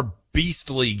 there are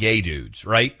beastly gay dudes,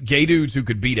 right? Gay dudes who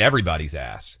could beat everybody's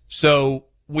ass. So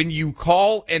when you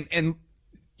call and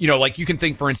you know, like you can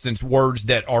think, for instance, words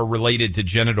that are related to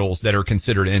genitals that are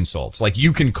considered insults. Like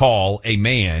you can call a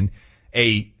man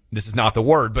this is not the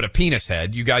word, but a penis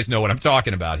head. You guys know what I'm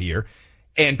talking about here.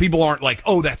 And people aren't like,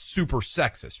 oh, that's super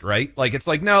sexist, right? Like, it's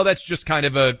like, no, that's just kind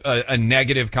of a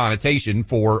negative connotation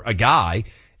for a guy.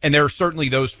 And there are certainly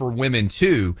those for women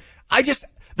too.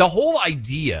 The whole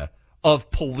idea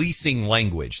of policing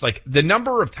language, like the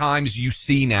number of times you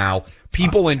see now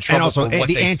people in trouble and also for what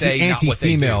the they say, not what they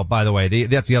anti-female, do. by the way.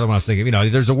 That's the other one I was thinking. You know,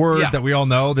 there's a word that we all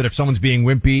know that if someone's being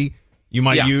wimpy, you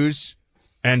might use.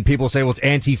 And people say, well, it's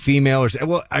anti-female.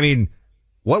 Well, I mean,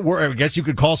 what word? I guess you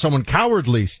could call someone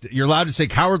cowardly. You're allowed to say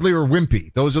cowardly or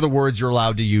wimpy. Those are the words you're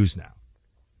allowed to use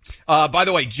now. By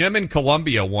the way, Jim in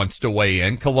Columbia wants to weigh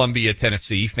in. Columbia,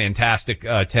 Tennessee, fantastic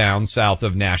town south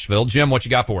of Nashville. Jim, what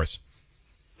you got for us?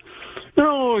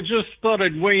 No, just thought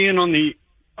I'd weigh in on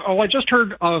I just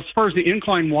heard as far as the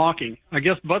incline walking. I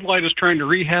guess Bud Light is trying to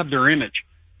rehab their image.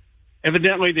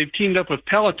 Evidently, they've teamed up with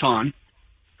Peloton,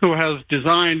 who has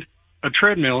designed a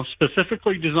treadmill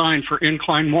specifically designed for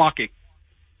incline walking.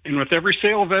 And with every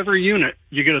sale of every unit,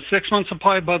 you get a 6-month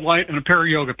supply of Bud Light and a pair of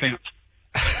yoga pants.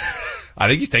 I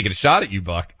think he's taking a shot at you,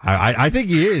 Buck. I think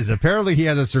he is. Apparently, he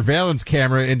has a surveillance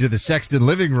camera into the Sexton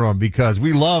living room because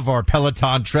we love our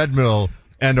Peloton treadmill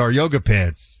and our yoga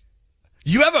pants.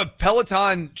 You have a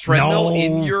Peloton treadmill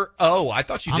in your... Oh, I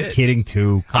thought you did. I'm kidding,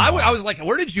 too. I was like,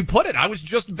 where did you put it? I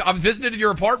visited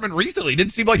your apartment recently. It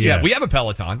didn't seem like you had. We have a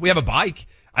Peloton. We have a bike.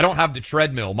 I don't have the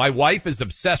treadmill. My wife is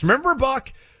obsessed. Remember,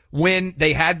 Buck, when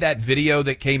they had that video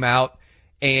that came out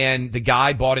and the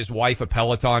guy bought his wife a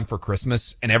Peloton for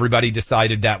Christmas and everybody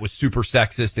decided that was super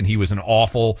sexist and he was an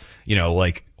awful,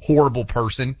 horrible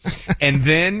person. And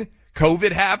then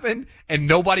COVID happened and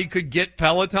nobody could get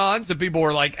Pelotons. And people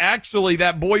were like, actually,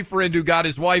 that boyfriend who got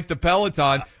his wife the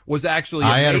Peloton was actually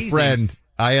amazing.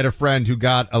 I had a friend who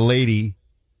got a lady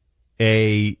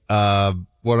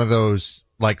one of those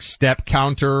like step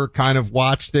counter kind of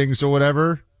watch things or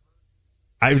whatever.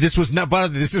 This is not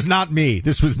me.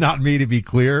 This was not me, to be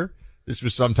clear. This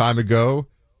was some time ago.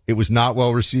 It was not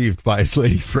well received by his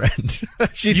lady friend.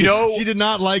 She did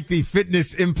not like the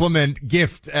fitness implement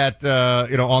gift at,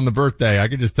 on the birthday. I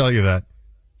can just tell you that.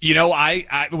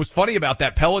 It was funny about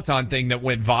that Peloton thing that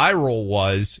went viral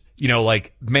was,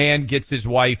 man gets his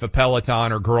wife a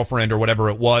Peloton or girlfriend or whatever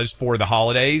it was for the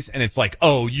holidays. And it's like,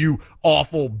 oh, you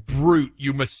awful brute,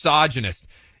 you misogynist.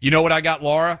 You know what I got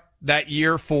Laura that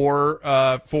year for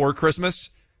Christmas?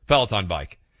 Peloton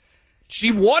bike.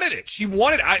 She wanted it.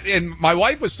 And my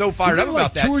wife was so fired up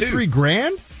about that too. $2,000 or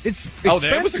 $3,000? It's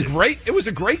expensive. It was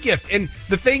a great gift. And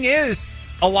the thing is,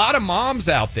 a lot of moms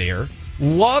out there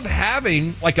love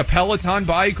having like a Peloton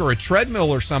bike or a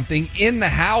treadmill or something in the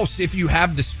house if you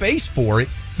have the space for it,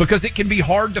 because it can be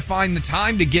hard to find the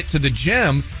time to get to the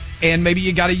gym. And maybe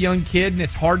you got a young kid and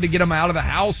it's hard to get them out of the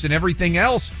house and everything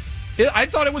else. I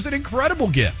thought it was an incredible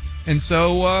gift. And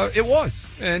so it was.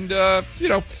 And, there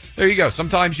you go.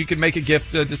 Sometimes you can make a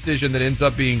gift decision that ends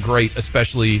up being great,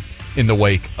 especially in the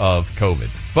wake of COVID.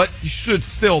 But you should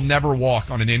still never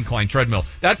walk on an incline treadmill.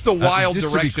 That's the wild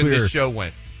direction this show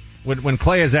went. When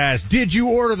Clay is asked, did you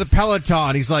order the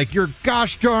Peloton? He's like, you're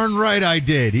gosh darn right I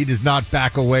did. He does not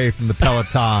back away from the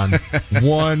Peloton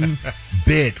one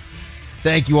bit.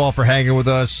 Thank you all for hanging with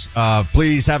us.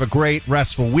 Please have a great,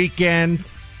 restful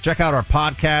weekend. Check out our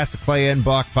podcast, the Clay and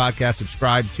Buck podcast.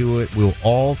 Subscribe to it. We'll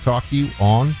all talk to you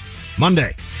on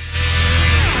Monday.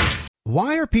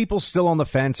 Why are people still on the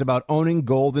fence about owning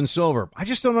gold and silver? I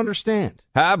just don't understand.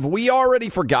 Have we already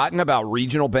forgotten about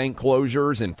regional bank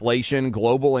closures, inflation,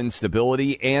 global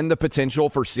instability, and the potential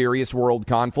for serious world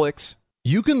conflicts?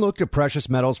 You can look to precious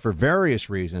metals for various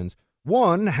reasons.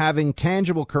 1, having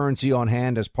tangible currency on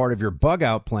hand as part of your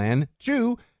bug-out plan.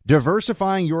 2,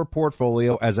 diversifying your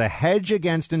portfolio as a hedge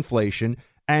against inflation.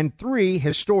 And 3,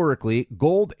 historically,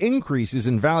 gold increases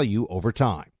in value over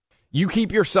time. You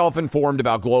keep yourself informed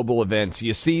about global events.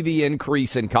 You see the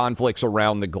increase in conflicts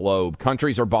around the globe.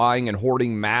 Countries are buying and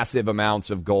hoarding massive amounts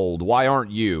of gold. Why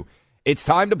aren't you? It's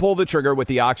time to pull the trigger with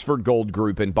the Oxford Gold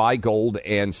Group and buy gold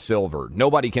and silver.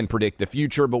 Nobody can predict the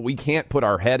future, but we can't put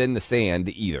our head in the sand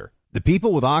either. The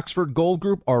people with Oxford Gold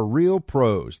Group are real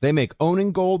pros. They make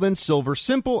owning gold and silver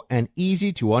simple and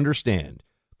easy to understand.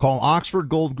 Call Oxford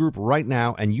Gold Group right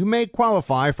now, and you may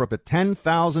qualify for up to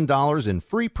 $10,000 in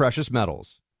free precious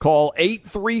metals. Call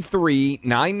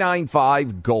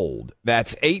 833-995-GOLD.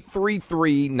 That's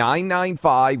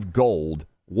 833-995-GOLD.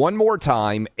 One more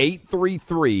time,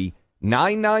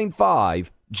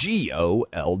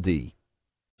 833-995-GOLD.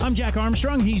 I'm Jack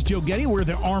Armstrong. He's Joe Getty. We're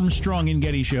the Armstrong and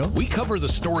Getty Show. We cover the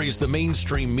stories the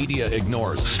mainstream media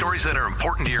ignores. Stories that are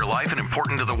important to your life and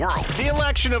important to the world. The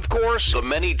election, of course. The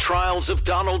many trials of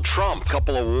Donald Trump.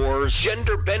 Couple of wars.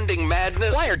 Gender-bending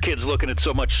madness. Why are kids looking at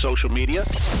so much social media?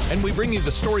 And we bring you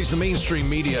the stories the mainstream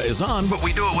media is on, But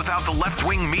we do it without the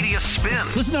left-wing media spin.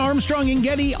 Listen to Armstrong and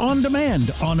Getty on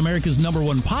demand on America's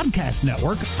 #1 podcast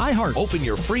network, iHeart. Open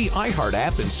your free iHeart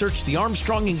app and search The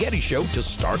Armstrong and Getty Show to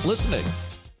start listening.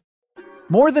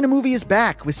 More Than a Movie is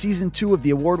back with season 2 of the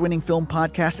award-winning film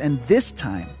podcast, and this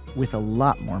time with a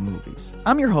lot more movies.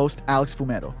 I'm your host, Alex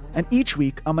Fumero, and each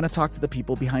week I'm going to talk to the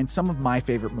people behind some of my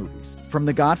favorite movies. From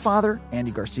The Godfather,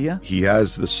 Andy Garcia. He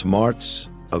has the smarts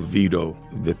of Vito,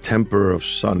 the temper of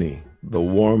Sonny, the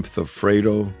warmth of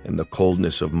Fredo, and the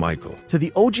coldness of Michael. To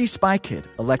the OG Spy Kid,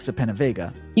 Alexa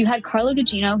Penavega. You had Carla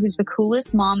Gugino, who's the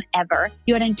coolest mom ever.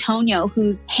 You had Antonio,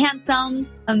 who's handsome,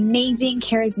 amazing,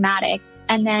 charismatic.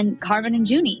 And then Carmen and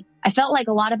Junie. I felt like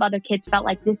a lot of other kids felt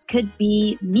like this could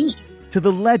be me. To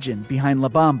the legend behind La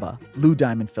Bamba, Lou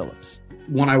Diamond Phillips.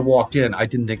 When I walked in, I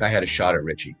didn't think I had a shot at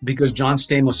Richie because John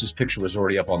Stamos' picture was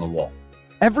already up on the wall.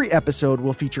 Every episode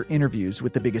will feature interviews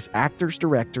with the biggest actors,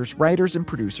 directors, writers, and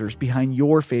producers behind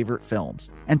your favorite films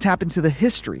and tap into the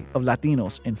history of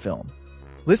Latinos in film.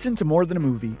 Listen to More Than a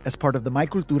Movie as part of the My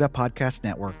Cultura podcast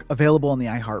network, available on the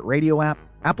iHeartRadio app,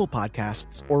 Apple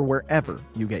Podcasts, or wherever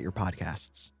you get your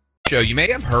podcasts. Show, you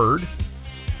may have heard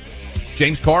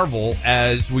James Carville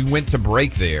as we went to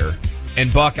break there.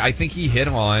 And Buck, I think he hit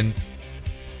on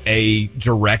a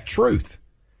direct truth.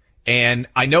 And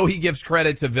I know he gives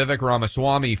credit to Vivek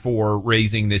Ramaswamy for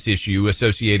raising this issue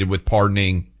associated with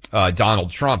pardoning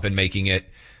Donald Trump and making it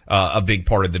a big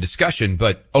part of the discussion.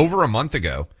 But over a month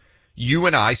ago, you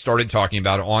and I started talking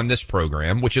about it on this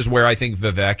program, which is where I think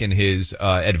Vivek and his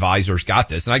advisors got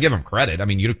this. And I give him credit. I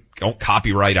mean, you don't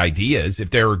copyright ideas.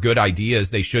 If there are good ideas,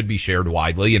 they should be shared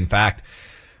widely. In fact,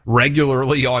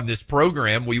 regularly on this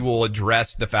program, we will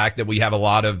address the fact that we have a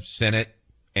lot of Senate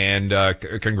and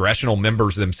congressional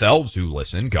members themselves who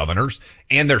listen, governors,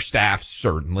 and their staffs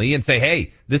certainly, and say,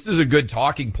 hey, this is a good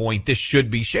talking point. This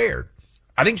should be shared.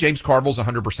 I think James Carville's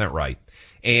 100% right.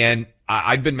 And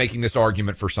I've been making this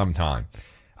argument for some time.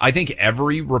 I think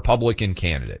every Republican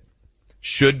candidate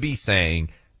should be saying,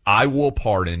 I will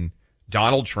pardon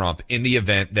Donald Trump in the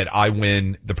event that I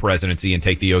win the presidency and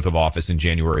take the oath of office in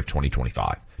January of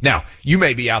 2025. Now, you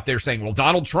may be out there saying, well,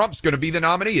 Donald Trump's going to be the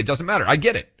nominee. It doesn't matter. I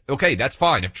get it. Okay, that's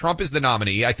fine. If Trump is the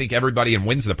nominee, I think everybody and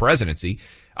wins the presidency.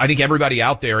 I think everybody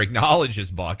out there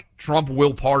acknowledges, Buck, Trump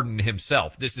will pardon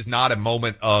himself. This is not a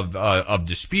moment of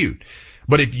dispute.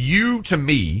 But if you, to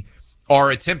me, are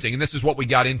attempting, and this is what we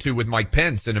got into with Mike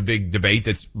Pence in a big debate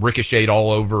that's ricocheted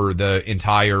all over the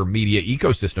entire media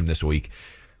ecosystem this week.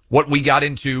 What we got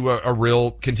into a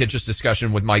real contentious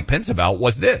discussion with Mike Pence about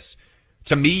was this.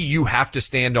 To me, you have to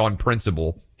stand on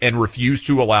principle and refuse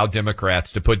to allow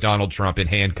Democrats to put Donald Trump in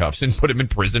handcuffs and put him in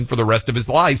prison for the rest of his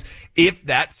lives if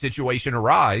that situation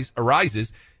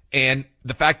arises. And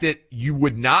the fact that you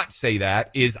would not say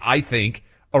that is, I think,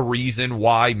 a reason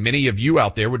why many of you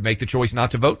out there would make the choice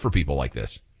not to vote for people like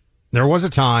this. There was a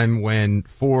time when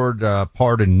Ford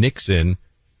pardoned Nixon,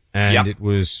 and it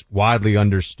was widely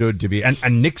understood to be,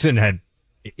 and Nixon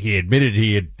he admitted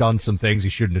he had done some things he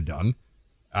shouldn't have done,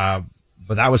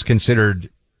 but that was considered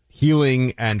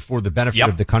healing and for the benefit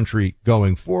of the country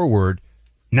going forward.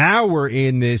 Now we're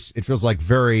in this, it feels like,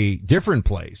 very different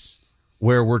place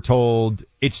where we're told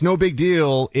it's no big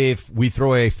deal if we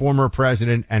throw a former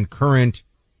president and current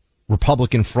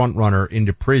Republican frontrunner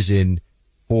into prison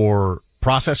for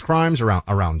process crimes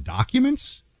around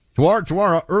documents. To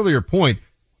our earlier point,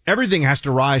 everything has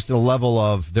to rise to the level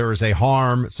of there is a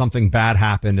harm, something bad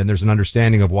happened, and there's an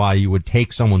understanding of why you would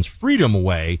take someone's freedom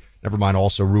away. Never mind,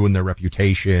 also ruin their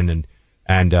reputation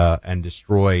and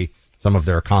destroy some of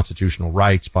their constitutional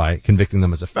rights by convicting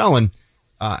them as a felon.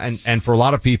 And for a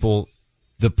lot of people,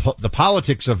 the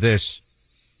politics of this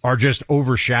are just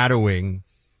overshadowing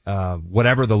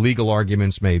whatever the legal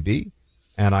arguments may be.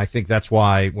 And I think that's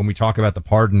why when we talk about the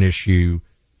pardon issue,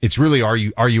 it's really, are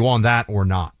you on that or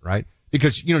not, right?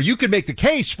 Because, you could make the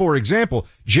case, for example,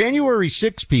 January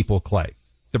 6 people, Clay,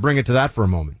 to bring it to that for a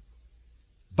moment.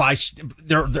 By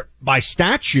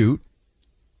statute,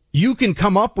 you can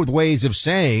come up with ways of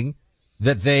saying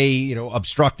that they,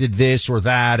 obstructed this or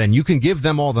that, and you can give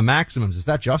them all the maximums. Is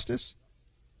that justice?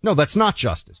 No, that's not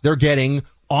justice. They're getting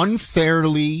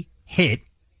unfairly hit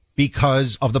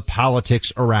because of the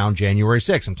politics around January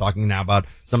 6th. I'm talking now about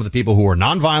some of the people who are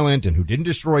nonviolent and who didn't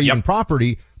destroy even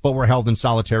property, but were held in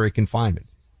solitary confinement.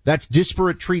 That's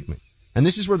disparate treatment. And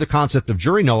this is where the concept of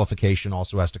jury nullification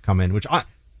also has to come in, which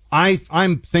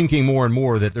I'm thinking more and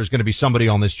more that there's going to be somebody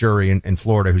on this jury in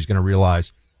Florida who's going to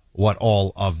realize what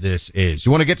all of this is.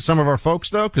 You want to get to some of our folks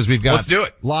though, because we've got Let's do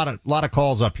it. a lot of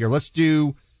calls up here. Let's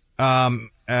do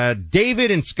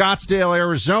David in Scottsdale,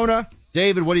 Arizona.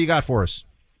 David, what do you got for us?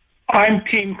 I'm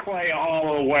Team Clay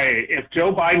all the way. If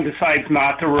Joe Biden decides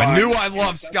not to run, I knew I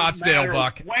loved Scottsdale,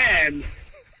 Buck. When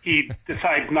he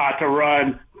decides not to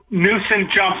run, Newsom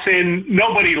jumps in.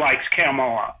 Nobody likes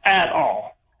Kamala at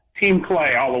all. Team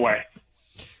Clay all the way.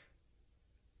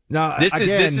 Now, this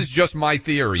is just my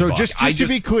theory. So Buck. just to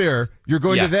be clear, you're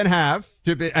going to then have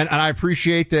to be, and I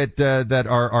appreciate that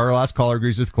our last caller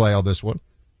agrees with Clay on this one.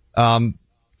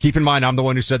 Keep in mind, I'm the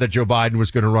one who said that Joe Biden was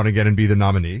going to run again and be the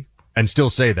nominee, and still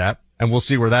say that, and we'll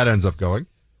see where that ends up going.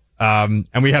 And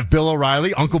we have Bill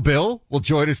O'Reilly. Uncle Bill will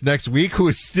join us next week, who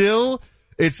is still,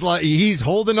 it's like he's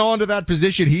holding on to that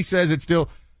position. He says it's still,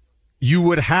 you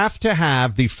would have to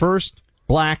have the first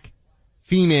black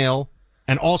female,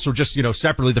 and also just,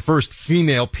 separately, the first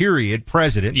female period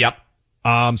president. Yep.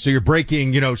 So you're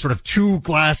breaking, sort of two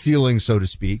glass ceilings, so to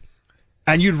speak.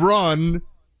 And you'd run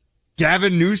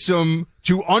Gavin Newsom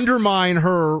to undermine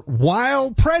her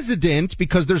while president,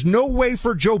 because there's no way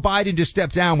for Joe Biden to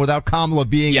step down without Kamala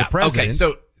being the president. Okay,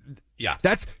 so, yeah.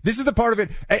 This is the part of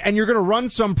it. And you're going to run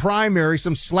some primary,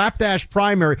 some slapdash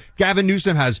primary. Gavin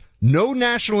Newsom has no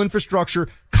national infrastructure.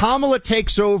 Kamala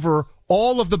takes over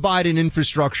all of the Biden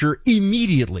infrastructure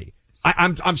immediately.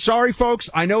 I'm sorry, folks.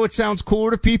 I know it sounds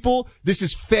cooler to people. This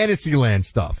is Fantasyland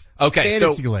stuff. Okay,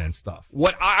 Fantasyland stuff.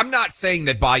 What I'm not saying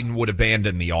that Biden would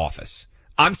abandon the office.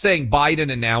 I'm saying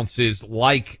Biden announces,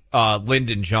 like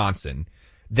Lyndon Johnson,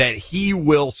 that he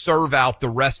will serve out the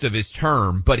rest of his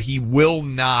term, but he will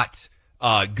not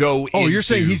go. Oh, you're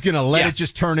saying he's going to let it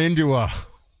just turn into a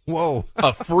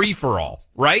free for all,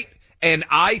 right? And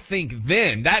I think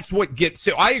then that's what gets,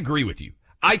 so I agree with you.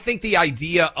 I think the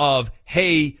idea of,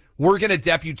 hey, we're going to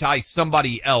deputize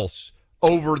somebody else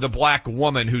over the black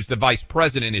woman who's the vice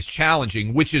president is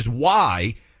challenging, which is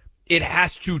why it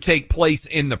has to take place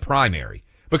in the primary.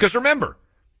 Because remember,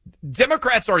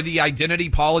 Democrats are the identity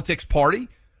politics party,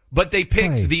 but they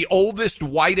picked the oldest,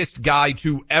 whitest guy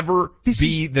to ever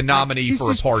be the nominee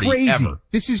for a party ever.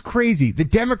 This is crazy. The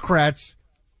Democrats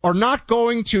are not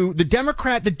going to, the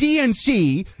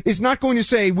DNC is not going to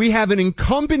say, we have an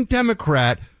incumbent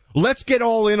Democrat, let's get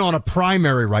all in on a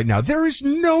primary right now. There is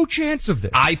no chance of this.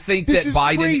 I think that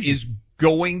Biden is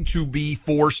going to be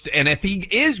forced, and if he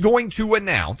is going to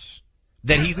announce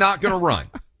that he's not going to run,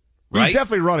 right? He's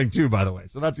definitely running too, by the way,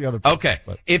 so that's the other part. Okay.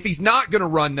 If he's not going to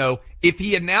run, though, if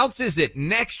he announces it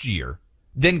next year,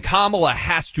 then Kamala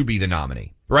has to be the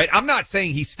nominee, right? I'm not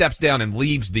saying he steps down and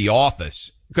leaves the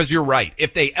office, because you're right.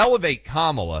 If they elevate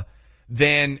Kamala,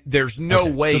 then there's no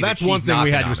way. So that's one thing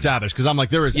we had to establish, because I'm like,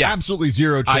 there is absolutely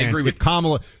zero chance. I agree with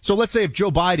Kamala. So let's say if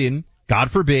Joe Biden, God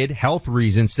forbid, health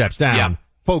reasons, steps down,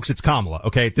 folks, it's Kamala.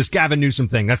 Okay, this Gavin Newsom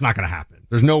thing, that's not going to happen.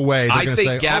 There's no way. I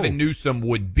think Gavin Newsom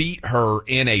would beat her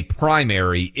in a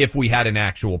primary if we had an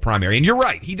actual primary. And you're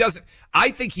right. He doesn't.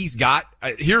 I think he's got.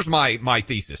 Here's my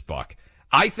thesis, Buck.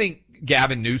 I think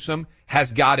Gavin Newsom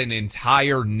has got an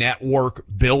entire network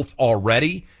built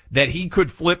already that he could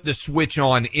flip the switch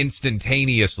on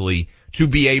instantaneously to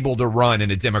be able to run in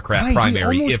a Democrat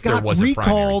primary if there was a primary.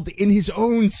 Recalled in his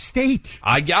own state.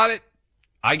 I got it.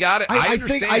 I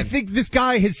understand. I think this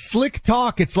guy has slick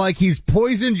talk. It's like he's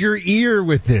poisoned your ear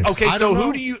with this. Okay, so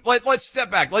who do you, let's step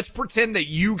back. Let's pretend that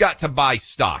you got to buy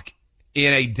stock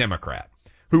in a Democrat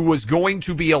who was going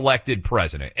to be elected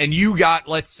president, and you got,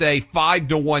 let's say,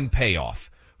 5-to-1 payoff.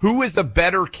 Who is the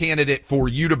better candidate for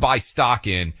you to buy stock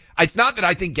in? It's not that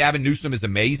I think Gavin Newsom is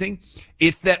amazing.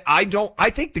 It's that I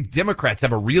think the Democrats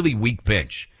have a really weak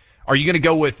bench. Are you going to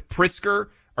go with Pritzker?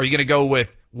 Are you going to go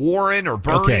with Warren or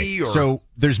Bernie? Okay, so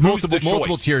there's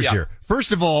multiple tiers here.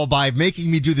 First of all, by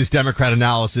making me do this Democrat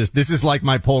analysis, this is like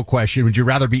my poll question. Would you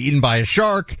rather be eaten by a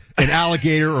shark, an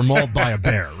alligator, or mauled by a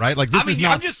bear, right? Like this is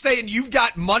not. I'm just saying you've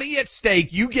got money at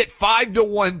stake. You get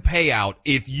 5-to-1 payout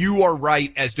if you are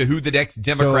right as to who the next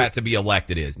Democrat to be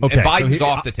elected is. Okay, and Biden's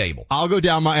off the table. I'll go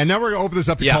down and now we're going to open this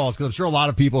up to calls, because I'm sure a lot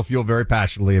of people feel very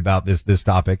passionately about this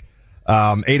topic.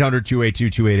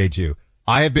 800-282-2882.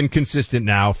 I have been consistent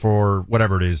now for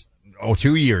whatever it is,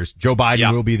 2 years. Joe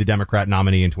Biden will be the Democrat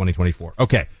nominee in 2024.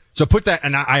 Okay. So put that,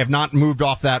 and I have not moved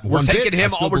off that We're one taking bit.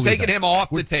 him off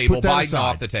the table. Biden aside.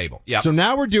 off the table. Yeah. So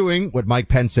now we're doing what Mike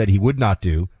Pence said he would not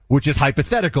do, which is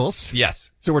hypotheticals.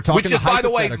 Yes. So we're talking Which is, by the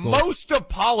way, most of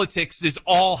politics is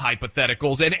all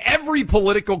hypotheticals, and every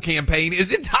political campaign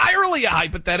is entirely a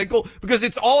hypothetical because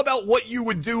it's all about what you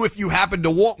would do if you happen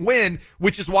to win,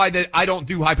 which is why that I don't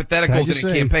do hypotheticals in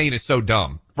a campaign is so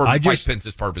dumb. for Mike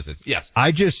Pence's purposes. Yes.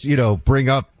 I just, bring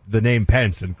up the name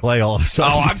Pence and Clay all of a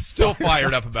sudden. Oh, I'm still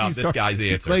fired up about this guy's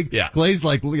answer. Clay's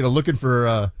like, looking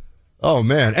for, oh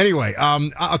man. Anyway,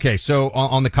 okay. So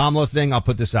on the Kamala thing, I'll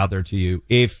put this out there to you.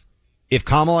 If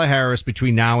Kamala Harris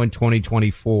between now and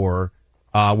 2024,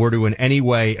 were to in any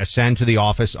way ascend to the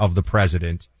office of the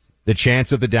president, the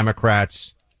chance of the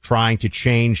Democrats trying to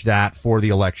change that for the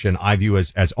election, I view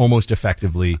as almost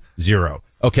effectively zero.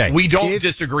 Okay. We don't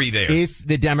disagree there. If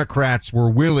the Democrats were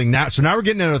willing now we're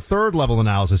getting into a third level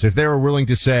analysis. If they were willing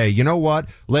to say, you know what,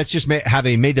 let's just have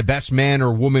a may the best man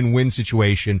or woman win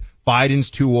situation. Biden's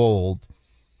too old.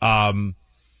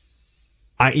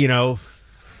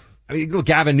 Look,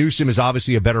 Gavin Newsom is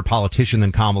obviously a better politician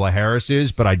than Kamala Harris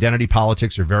is, but identity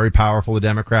politics are very powerful to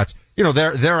Democrats.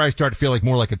 There I start to feel like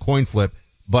more like a coin flip,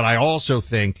 but I also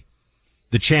think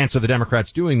the chance of the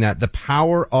Democrats doing that, the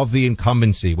power of the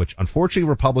incumbency, which unfortunately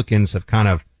Republicans have kind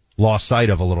of lost sight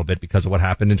of a little bit because of what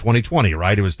happened in 2020,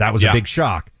 right? That was a big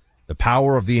shock. The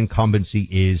power of the incumbency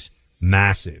is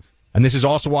massive. And this is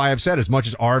also why I've said, as much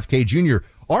as RFK Jr.,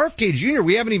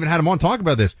 we haven't even had him on talk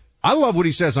about this. I love what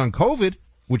he says on COVID,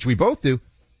 which we both do.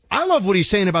 I love what he's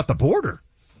saying about the border.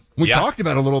 We talked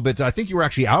about it a little bit. I think you were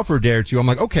actually out for a day or two. I'm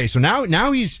like, okay, so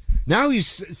now he's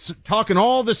talking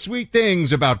all the sweet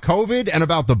things about COVID and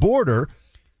about the border.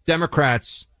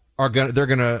 Democrats they're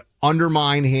gonna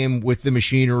undermine him with the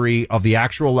machinery of the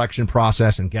actual election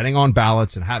process and getting on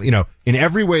ballots and have, in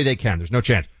every way they can. There's no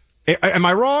chance. Am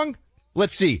I wrong?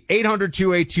 Let's see.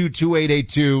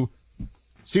 800-282-2882.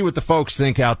 See what the folks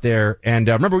think out there. And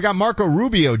remember, we got Marco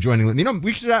Rubio joining.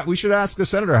 We should ask the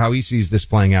senator how he sees this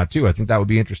playing out too. I think that would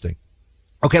be interesting.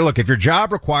 Okay, look, if your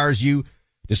job requires you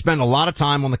to spend a lot of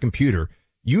time on the computer,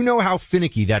 you know how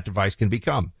finicky that device can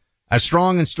become. As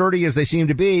strong and sturdy as they seem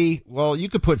to be, well, you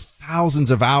could put thousands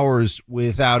of hours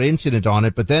without incident on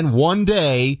it, but then one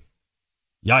day,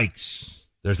 yikes,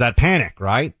 there's that panic,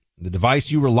 right? The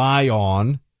device you rely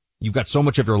on, you've got so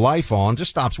much of your life on,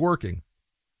 just stops working.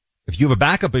 If you have a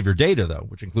backup of your data, though,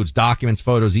 which includes documents,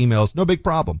 photos, emails, no big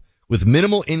problem. With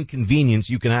minimal inconvenience,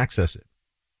 you can access it.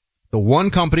 The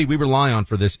one company we rely on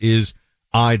for this is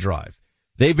iDrive.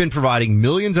 They've been providing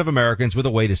millions of Americans with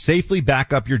a way to safely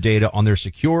back up your data on their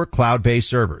secure cloud-based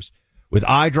servers. With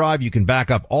iDrive, you can back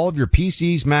up all of your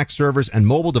PCs, Mac servers, and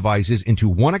mobile devices into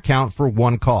one account for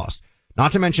one cost.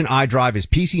 Not to mention iDrive is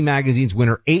PC Magazine's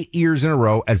winner 8 years in a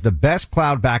row as the best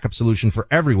cloud backup solution for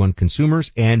everyone,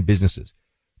 consumers and businesses.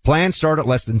 Plans start at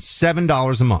less than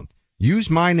 $7 a month.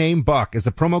 Use my name, Buck, as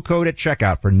the promo code at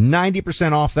checkout for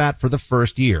 90% off that for the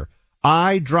first year.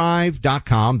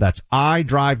 iDrive.com. That's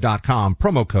iDrive.com.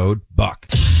 Promo code Buck.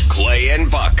 Clay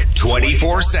and Buck,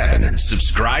 24/7.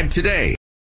 Subscribe today.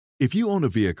 If you own a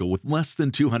vehicle with less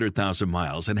than 200,000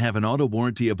 miles and have an auto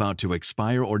warranty about to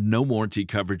expire or no warranty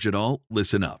coverage at all,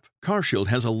 listen up. CarShield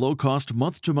has a low-cost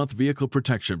month-to-month vehicle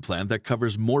protection plan that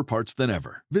covers more parts than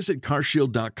ever. Visit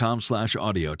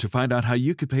carshield.com/audio to find out how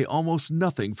you could pay almost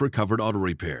nothing for covered auto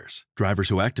repairs. Drivers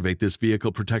who activate this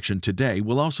vehicle protection today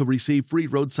will also receive free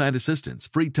roadside assistance,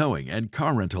 free towing, and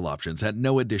car rental options at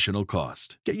no additional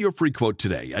cost. Get your free quote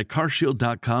today at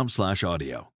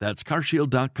carshield.com/audio. That's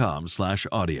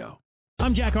carshield.com/audio.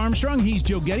 I'm Jack Armstrong. He's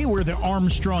Joe Getty. We're the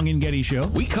Armstrong and Getty Show.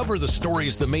 We cover the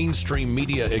stories the mainstream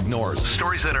media ignores.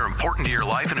 Stories that are important to your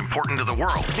life and important to the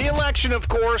world. The election, of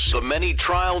course. The many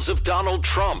trials of Donald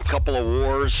Trump. Couple of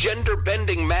wars.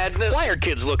 Gender-bending madness. Why are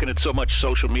kids looking at so much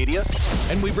social media?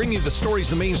 And we bring you the stories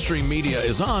the mainstream media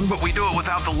is on, but we do it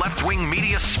without the left-wing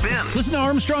media spin. Listen to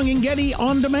Armstrong and Getty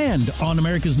on demand on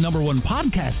America's #1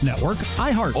 podcast network,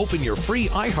 iHeart. Open your free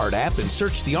iHeart app and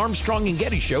search the Armstrong and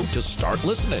Getty Show to start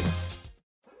listening.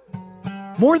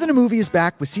 More Than a Movie is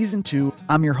back with Season 2.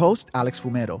 I'm your host, Alex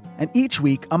Fumero, and each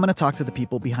week I'm going to talk to the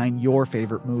people behind your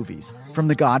favorite movies. From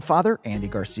The Godfather, Andy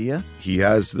Garcia. He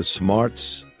has the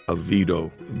smarts of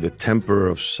Vito, the temper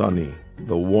of Sonny,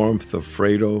 the warmth of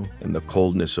Fredo, and the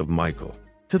coldness of Michael.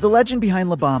 To the legend behind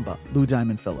La Bamba, Lou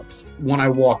Diamond Phillips. When I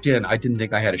walked in, I didn't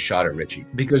think I had a shot at Richie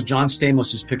because John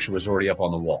Stamos' picture was already up on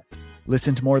the wall.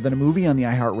 Listen to More Than a Movie on the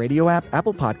iHeartRadio app,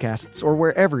 Apple Podcasts, or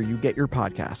wherever you get your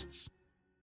podcasts.